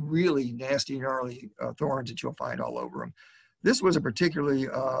really, really nasty, gnarly thorns that you'll find all over them. This was a particularly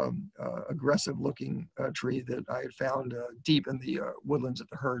aggressive-looking tree that I had found deep in the woodlands at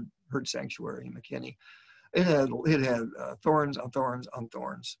the herd sanctuary in McKinney. It had thorns on thorns on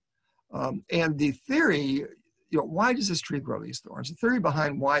thorns. And the theory, why does this tree grow these thorns? The theory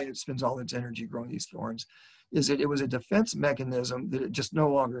behind why it spends all its energy growing these thorns is that it was a defense mechanism that it just no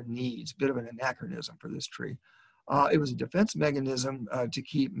longer needs, a bit of an anachronism for this tree. It was a defense mechanism to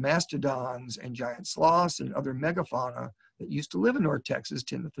keep mastodons and giant sloths and other megafauna that used to live in North Texas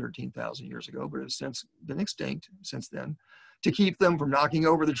 10 to 13,000 years ago, but have since been extinct since then, to keep them from knocking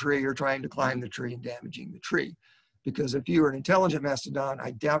over the tree or trying to climb the tree and damaging the tree. Because if you were an intelligent mastodon,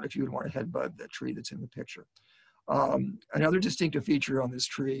 I doubt if you would want to headbutt that tree that's in the picture. Another distinctive feature on this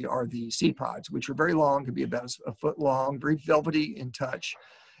tree are the seed pods, which are very long, could be about a foot long, very velvety in touch.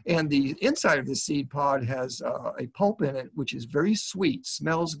 And the inside of the seed pod has a pulp in it, which is very sweet,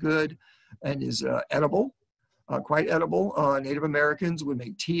 smells good, and is edible, quite edible. Native Americans would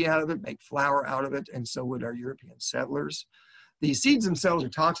make tea out of it, make flour out of it, and so would our European settlers. The seeds themselves are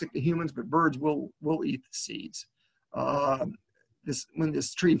toxic to humans, but birds will eat the seeds. When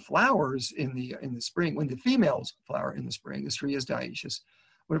this tree flowers in the spring, when the females flower in the spring, this tree is dioecious.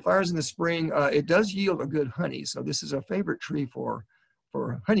 When it flowers in the spring, it does yield a good honey. So this is a favorite tree for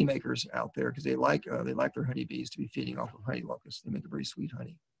honey makers out there, because they like their honeybees to be feeding off of honey locusts. They make a very sweet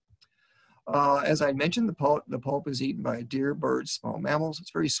honey. As I mentioned, the pulp is eaten by deer, birds, small mammals.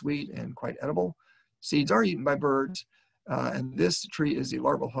 It's very sweet and quite edible. Seeds are eaten by birds, and this tree is the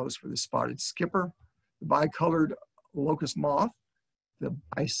larval host for the spotted skipper, the bicolored locust moth, the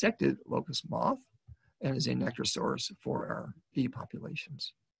bisected locust moth, and is a nectar source for our bee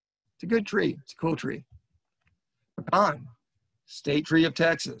populations. It's a good tree. It's a cool tree. Pecan, state tree of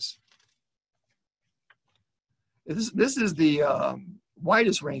Texas. This is the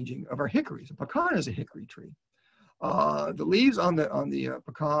widest ranging of our hickories. A pecan is a hickory tree. The leaves on the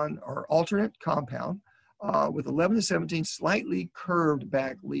pecan are alternate compound with 11 to 17 slightly curved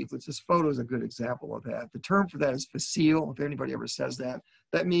back leaflets. This photo is a good example of that. The term for that is facile. If anybody ever says that,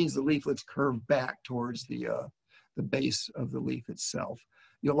 that means the leaflets curve back towards the base of the leaf itself.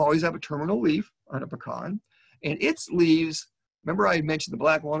 You'll always have a terminal leaf on a pecan, and its leaves, remember I mentioned the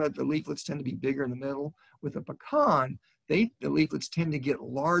black walnut, the leaflets tend to be bigger in the middle. With a pecan, the leaflets tend to get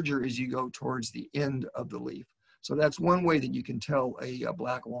larger as you go towards the end of the leaf. So that's one way that you can tell a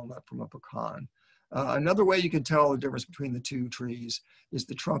black walnut from a pecan. Another way you can tell the difference between the two trees is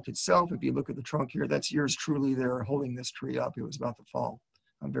the trunk itself. If you look at the trunk here, that's yours truly there holding this tree up. It was about to fall.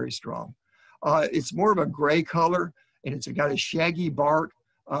 Very strong. It's more of a gray color, and it's got a shaggy bark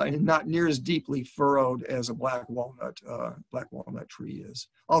and not near as deeply furrowed as a black walnut tree is.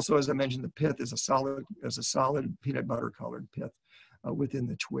 Also, as I mentioned, the pith is a solid peanut butter colored pith within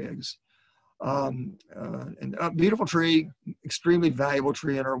the twigs. And a beautiful tree, extremely valuable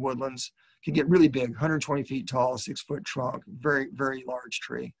tree in our woodlands. Can get really big, 120 feet tall, 6-foot trunk, very, very large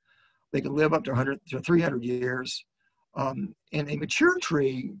tree. They can live up to 100 to 300 years. And a mature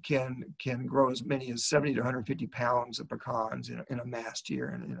tree can grow as many as 70 to 150 pounds of pecans in a mast year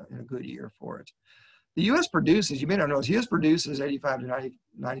and in a good year for it. The U.S. produces, you may not know, the U.S. produces 85 to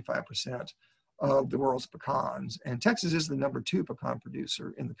 95% of the world's pecans, and Texas is the #2 pecan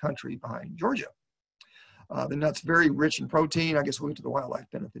producer in the country behind Georgia. The nut's very rich in protein. I guess we'll get to the wildlife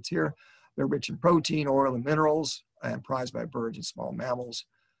benefits here. They're rich in protein, oil, and minerals, and prized by birds and small mammals.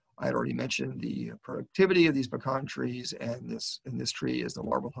 I had already mentioned the productivity of these pecan trees, and this tree is the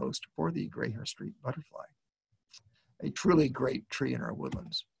larval host for the gray hair streak butterfly. A truly great tree in our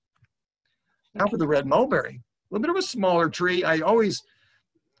woodlands. Now for the red mulberry, a little bit of a smaller tree. I always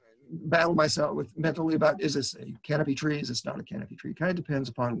battle myself with mentally about, is this a canopy tree? Is this not a canopy tree? It kind of depends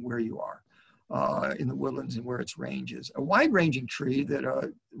upon where you are in the woodlands and where its range is. A wide-ranging tree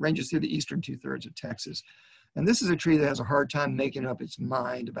that ranges through the eastern 2/3 of Texas. And this is a tree that has a hard time making up its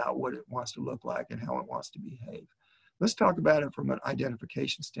mind about what it wants to look like and how it wants to behave. Let's talk about it from an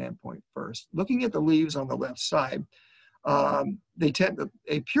identification standpoint first. Looking at the leaves on the left side, a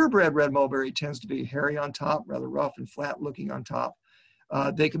purebred red mulberry tends to be hairy on top, rather rough and flat looking on top.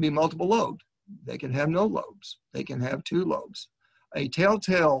 They can be multiple lobed. They can have no lobes. They can have 2 lobes. A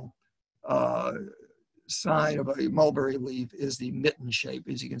telltale sign of a mulberry leaf is the mitten shape,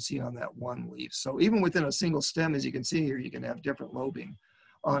 as you can see on that one leaf. So even within a single stem, as you can see here, you can have different lobing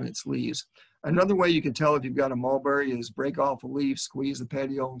on its leaves. Another way you can tell if you've got a mulberry is break off a leaf, squeeze the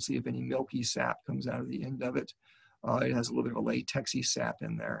petiole, and see if any milky sap comes out of the end of it. It has a little bit of a latexy sap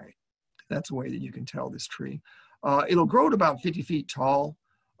in there. That's a way that you can tell this tree. It'll grow to about 50 feet tall,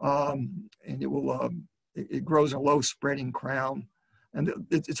 and it grows in a low spreading crown. And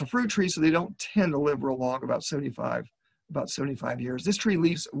it's a fruit tree, so they don't tend to live real long, about 75 years. This tree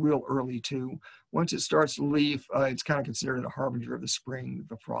leaves real early too. Once it starts to leaf, it's kind of considered a harbinger of the spring.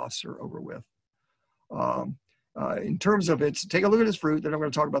 The frosts are over with. In terms of its, take a look at its fruit. Then I'm going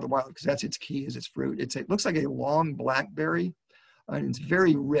to talk about the wild, because that's its key, is its fruit. It looks like a long blackberry, and it's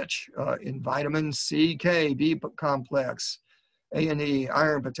very rich in vitamins C, K, B complex, A and E,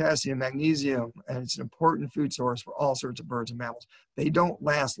 iron, potassium, magnesium, and it's an important food source for all sorts of birds and mammals. They don't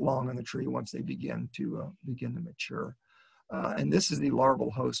last long on the tree once they begin to mature. And this is the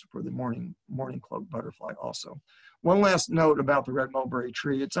larval host for the morning cloak butterfly also. One last note about the red mulberry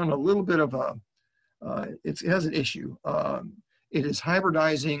tree. It's on a little bit of a, it has an issue. It is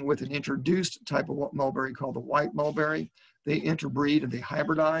hybridizing with an introduced type of mulberry called the white mulberry. They interbreed and they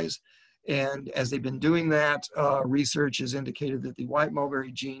hybridize. And as they've been doing that, research has indicated that the white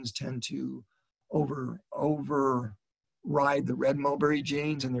mulberry genes tend to override the red mulberry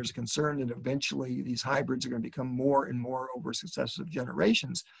genes, and there's a concern that eventually these hybrids are going to become more and more over successive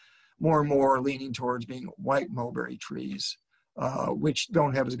generations, more and more leaning towards being white mulberry trees which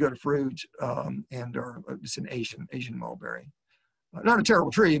don't have as good a fruit and are it's an Asian mulberry. Not a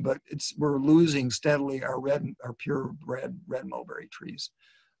terrible tree, but we're losing steadily our purebred red mulberry trees.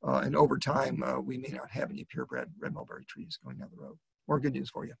 And over time, we may not have any purebred red mulberry trees going down the road. More good news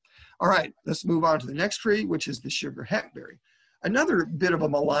for you. All right, let's move on to the next tree, which is the sugar hackberry. Another bit of a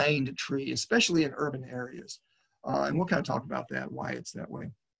maligned tree, especially in urban areas. And we'll kind of talk about that, why it's that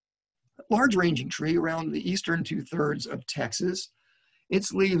way. Large ranging tree around the eastern 2/3 of Texas.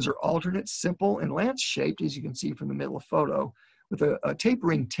 Its leaves are alternate, simple, and lance-shaped, as you can see from the middle of photo, with a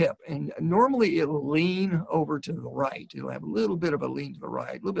tapering tip. And normally it'll lean over to the right. It'll have a little bit of a lean to the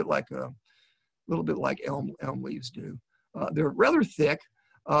right, a little bit like elm leaves do. They're rather thick.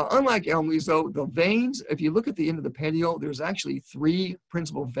 Unlike elm leaves, though, the veins, if you look at the end of the petiole, there's actually 3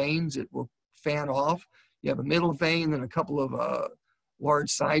 principal veins that will fan off. You have a middle vein, then a couple of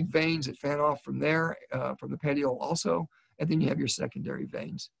large side veins that fan off from there, from the petiole also, and then you have your secondary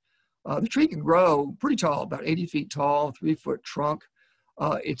veins. The tree can grow pretty tall, about 80 feet tall, 3-foot trunk.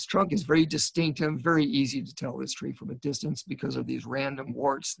 Its trunk is very distinctive, very easy to tell this tree from a distance because of these random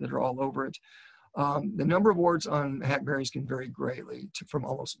warts that are all over it. The number of warts on hackberries can vary greatly, from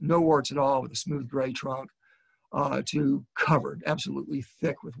almost no warts at all with a smooth gray trunk to covered, absolutely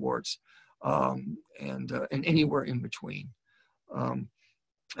thick with warts, and anywhere in between. And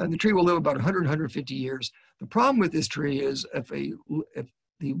the tree will live about 100, 150 years. The problem with this tree is if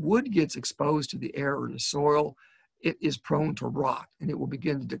the wood gets exposed to the air or the soil, it is prone to rot and it will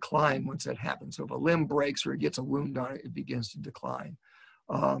begin to decline once that happens. So if a limb breaks or it gets a wound on it, it begins to decline.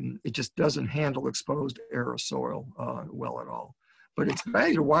 It just doesn't handle exposed air or soil well at all. But its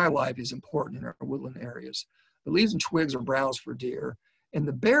value to wildlife is important in our woodland areas. The leaves and twigs are browsed for deer, and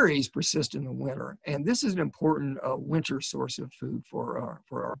the berries persist in the winter. And this is an important winter source of food for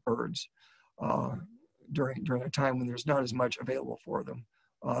our birds during a time when there's not as much available for them.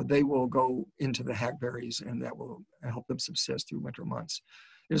 They will go into the hackberries, and that will help them subsist through winter months.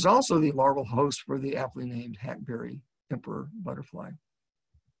 It is also the larval host for the aptly named hackberry emperor butterfly.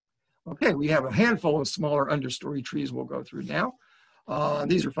 Okay, we have a handful of smaller understory trees we'll go through now.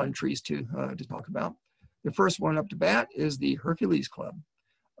 These are fun trees to talk about. The first one up to bat is the Hercules club.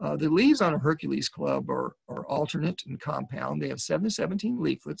 The leaves on a Hercules club are alternate and compound. They have 7 to 17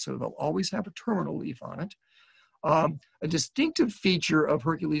 leaflets, so they'll always have a terminal leaf on it. A distinctive feature of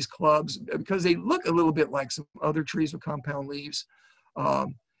Hercules clubs, because they look a little bit like some other trees with compound leaves,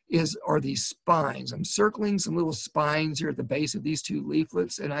 are these spines. I'm circling some little spines here at the base of these 2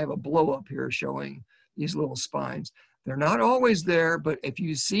 leaflets, and I have a blow up here showing these little spines. They're not always there, but if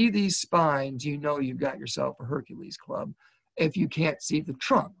you see these spines, you know you've got yourself a Hercules club. If you can't see the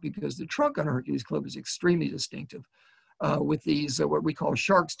trunk, because the trunk on a Hercules club is extremely distinctive with these what we call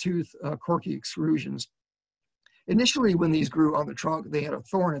shark's tooth corky extrusions. Initially, when these grew on the trunk, they had a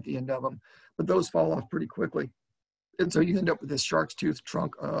thorn at the end of them, but those fall off pretty quickly. And so you end up with this shark's tooth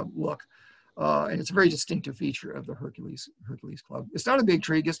trunk look. And it's a very distinctive feature of the Hercules club. It's not a big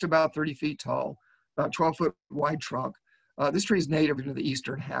tree, it gets to about 30 feet tall, about 12-foot wide trunk. This tree is native into the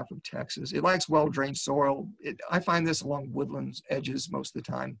eastern half of Texas. It likes well-drained soil. I find this along woodlands edges most of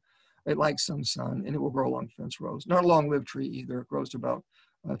the time. It likes some sun, and it will grow along fence rows. Not a long-lived tree either. It grows to about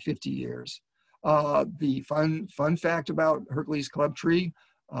 50 years. The fun fact about Hercules club tree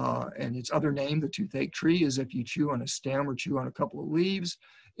and its other name, the toothache tree, is if you chew on a stem or chew on a couple of leaves,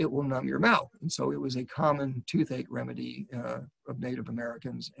 it will numb your mouth. And so it was a common toothache remedy of Native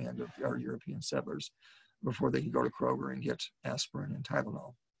Americans and of our European settlers before they could go to Kroger and get aspirin and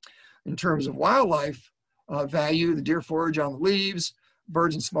Tylenol. In terms of wildlife value, the deer forage on the leaves.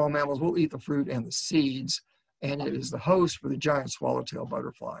 Birds and small mammals will eat the fruit and the seeds, and it is the host for the giant swallowtail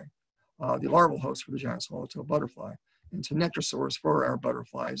butterfly, the larval host for the giant swallowtail butterfly. And it's a nectar source for our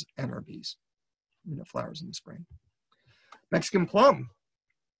butterflies and our bees when it flowers in the spring. Mexican plum,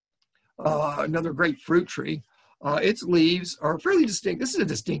 another great fruit tree. Its leaves are fairly distinct. This is a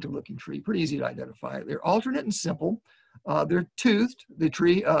distinctive looking tree, pretty easy to identify. They're alternate and simple. They're toothed.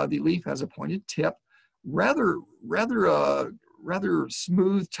 The leaf has a pointed tip, rather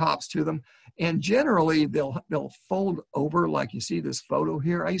smooth tops to them, and generally they'll fold over like you see this photo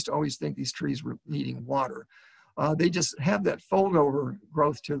here. I used to always think these trees were needing water. They just have that fold over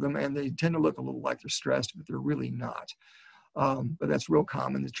growth to them, and they tend to look a little like they're stressed, but they're really not. But that's real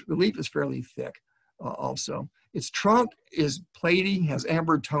common. The leaf is fairly thick also. Its trunk is platy, has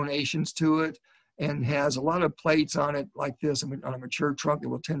amber tonations to it, and has a lot of plates on it like this. On a mature trunk, it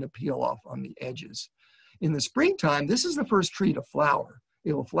will tend to peel off on the edges. In the springtime, this is the first tree to flower.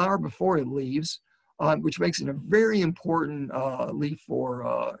 It will flower before it leaves. which makes it a very important leaf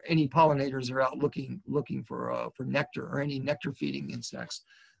for any pollinators that are out looking for nectar, or any nectar feeding insects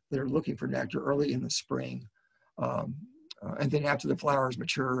that are looking for nectar early in the spring. And then after the flowers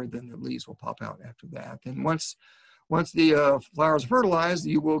mature, then the leaves will pop out after that. And once the flowers fertilized,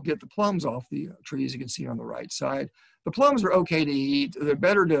 you will get the plums off the trees. You can see on the right side. The plums are okay to eat. They're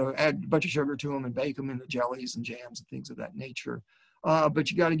better to add a bunch of sugar to them and bake them into jellies and jams and things of that nature.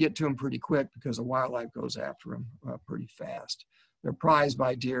 But you got to get to them pretty quick because the wildlife goes after them pretty fast. They're prized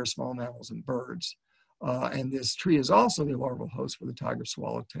by deer, small mammals, and birds. And this tree is also the larval host for the tiger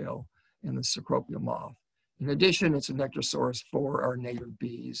swallowtail and the cecropia moth. In addition, it's a nectar source for our native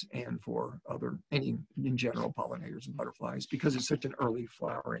bees and for any in general pollinators and butterflies because it's such an early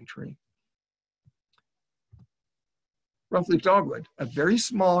flowering tree. Roughleaf dogwood, a very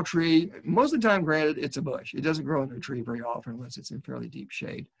small tree. Most of the time, granted, it's a bush. It doesn't grow into a tree very often unless it's in fairly deep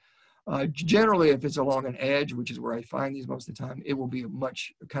shade. Generally, if it's along an edge, which is where I find these most of the time, it will be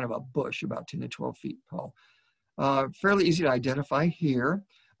kind of a bush, about 10 to 12 feet tall. Fairly easy to identify here.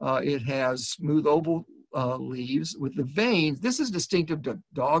 It has smooth oval leaves with the veins. This is distinctive to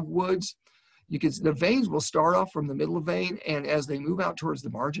dogwoods. The veins will start off from the middle of vein, and as they move out towards the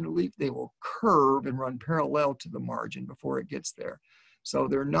margin of the leaf, they will curve and run parallel to the margin before it gets there. So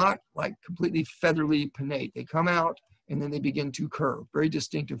they're not like completely featherly pinnate. They come out and then they begin to curve. Very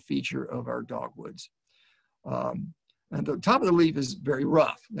distinctive feature of our dogwoods. And the top of the leaf is very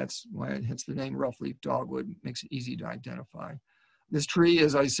rough. That's why it hence the name roughleaf dogwood. It makes it easy to identify. This tree,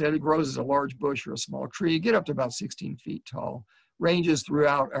 as I said, it grows as a large bush or a small tree, get up to about 16 feet tall, ranges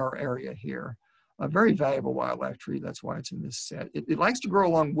throughout our area here. A very valuable wildlife tree, that's why it's in this set. It likes to grow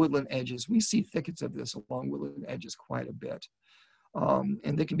along woodland edges. We see thickets of this along woodland edges quite a bit.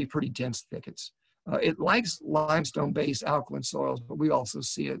 And they can be pretty dense thickets. It likes limestone-based alkaline soils, but we also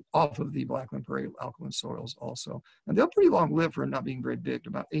see it off of the Blackland Prairie alkaline soils also. And they'll pretty long live for not being very big,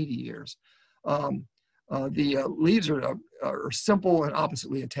 about 80 years. The leaves are simple and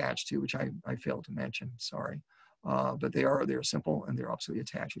oppositely attached to, which I failed to mention, sorry. But they're simple and they're oppositely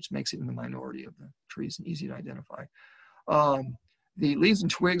attached, which makes it in the minority of the trees and easy to identify. The leaves and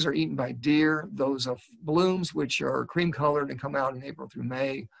twigs are eaten by deer. Those blooms, which are cream colored and come out in April through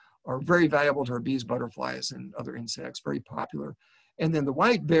May, are very valuable to our bees, butterflies, and other insects, very popular. And then the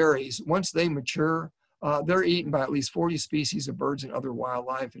white berries, once they mature, they're eaten by at least 40 species of birds and other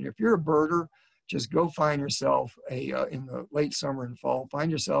wildlife. And if you're a birder, just go find yourself in the late summer and fall, find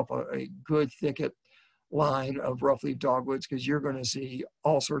yourself a good thicket line of roughleaf dogwoods, because you're going to see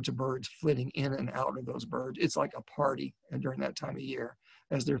all sorts of birds flitting in and out of those birds. It's like a party during that time of year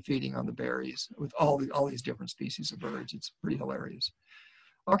as they're feeding on the berries with all these different species of birds. It's pretty hilarious.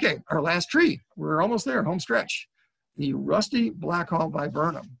 Okay, our last tree. We're almost there, home stretch. The rusty blackhaw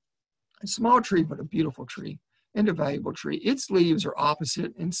viburnum. A small tree, but a beautiful tree and a valuable tree. Its leaves are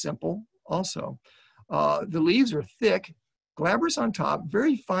opposite and simple also. The leaves are thick, glabrous on top,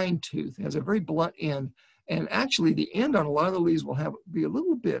 very fine tooth, has a very blunt end, and actually the end on a lot of the leaves will have a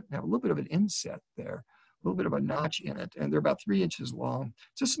little bit of an inset there, a little bit of a notch in it, and they're about 3 inches long.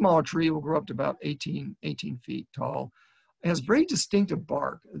 It's a small tree, will grow up to about 18 feet tall. It has very distinctive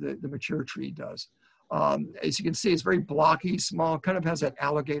bark, the mature tree does. As you can see, it's very blocky, small, kind of has that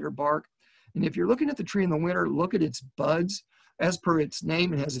alligator bark. And if you're looking at the tree in the winter, look at its buds. As per its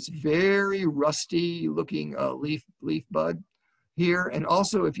name, it has its very rusty looking leaf bud here. And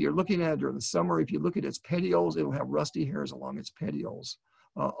also, if you're looking at it during the summer, if you look at its petioles, it'll have rusty hairs along its petioles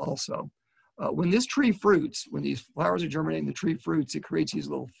also. When this tree fruits, when these flowers are germinating, the tree fruits, it creates these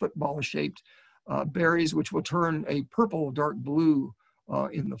little football-shaped berries, which will turn a purple, dark blue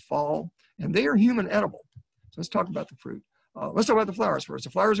in the fall. And they are human edible. So let's talk about the fruit. Let's talk about the flowers first.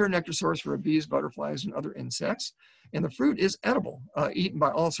 The flowers are a nectar source for bees, butterflies, and other insects. And the fruit is edible, eaten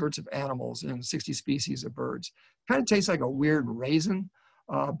by all sorts of animals and 60 species of birds. Kind of tastes like a weird raisin,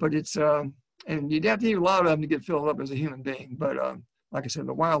 but it's, and you'd have to eat a lot of them to get filled up as a human being. But like I said,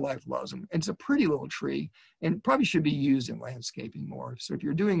 the wildlife loves them. And it's a pretty little tree and probably should be used in landscaping more. So if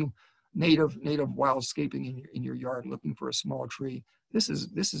you're doing native wildscaping in your yard looking for a small tree, this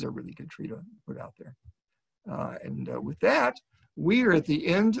is a really good tree to put out there. With that, we are at the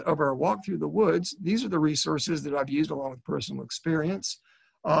end of our walk through the woods. These are the resources that I've used along with personal experience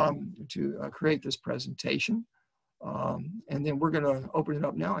to create this presentation. And then we're going to open it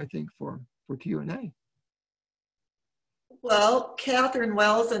up now, I think, for Q&A. Well, Catherine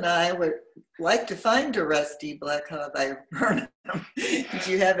Wells and I would like to find a rusty blackhaw viburnum. Did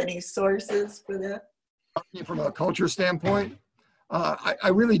you have any sources for that? From a culture standpoint, I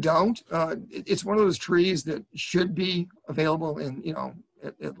really don't. It's one of those trees that should be available in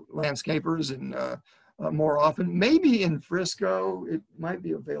at landscapers and more often. Maybe in Frisco, it might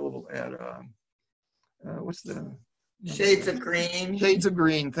be available at, what's the? Shades of Green. Shades of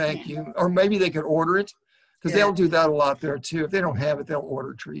Green, thank you. Or maybe they could order it, because they'll do that a lot there too. If they don't have it, they'll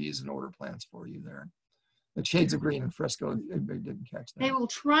order trees and order plants for you there. But Shades of Green in Frisco, everybody didn't catch that. They will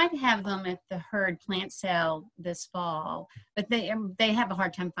try to have them at the Herd plant sale this fall, but they have a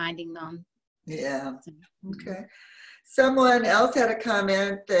hard time finding them. Yeah, okay. Someone else had a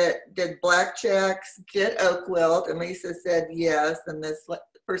comment that, did blackjacks get oak wilt? And Lisa said yes, and this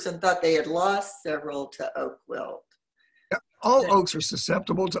person thought they had lost several to oak wilt. Yeah, all oaks are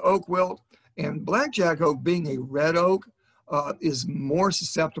susceptible to oak wilt, and blackjack oak, being a red oak, is more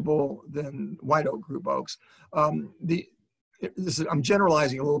susceptible than white oak group oaks. I'm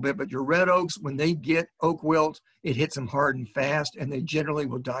generalizing a little bit, but your red oaks, when they get oak wilt, it hits them hard and fast, and they generally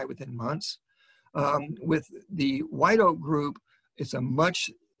will die within months. With the white oak group,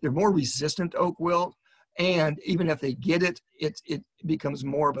 they're more resistant to oak wilt, and even if they get it, it becomes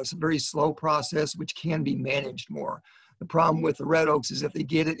more of a very slow process, which can be managed more. The problem with the red oaks is if they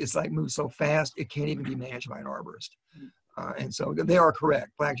get it, it's like moves so fast, it can't even be managed by an arborist. And so they are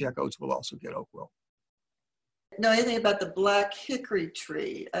correct. Blackjack oaks will also get oak wilt. Know anything about the black hickory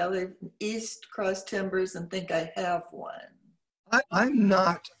tree? I live in East Cross Timbers and think I have one. I'm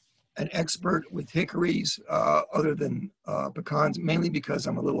not an expert with hickories other than pecans, mainly because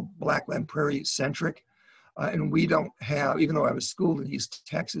I'm a little Blackland Prairie centric. And we don't have, even though I was schooled in East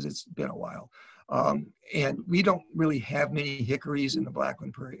Texas, it's been a while. And we don't really have many hickories in the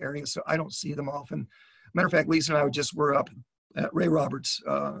Blackland Prairie area, so I don't see them often. Matter of fact, Lisa and I were up at Ray Roberts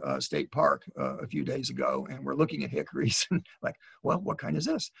State Park a few days ago, and we're looking at hickories and like, well, what kind is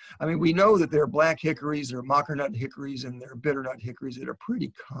this? I mean, we know that there are black hickories, there are mockernut hickories, and there are bitternut hickories that are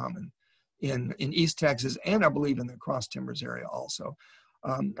pretty common in East Texas, and I believe in the Cross Timbers area also.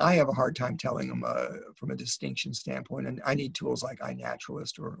 I have a hard time telling them from a distinction standpoint, and I need tools like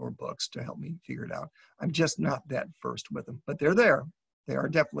iNaturalist or books to help me figure it out. I'm just not that versed with them, but they're there. They are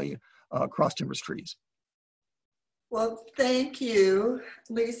definitely Cross Timbers trees. Well, thank you,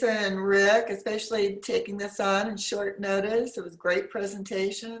 Lisa and Rick, especially taking this on in short notice. It was a great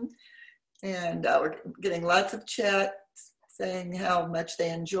presentation, and we're getting lots of chats saying how much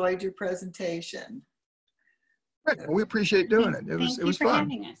they enjoyed your presentation. Right. Well, we appreciate doing it. It was fun. Thank you for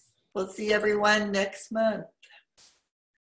having us. We'll see everyone next month.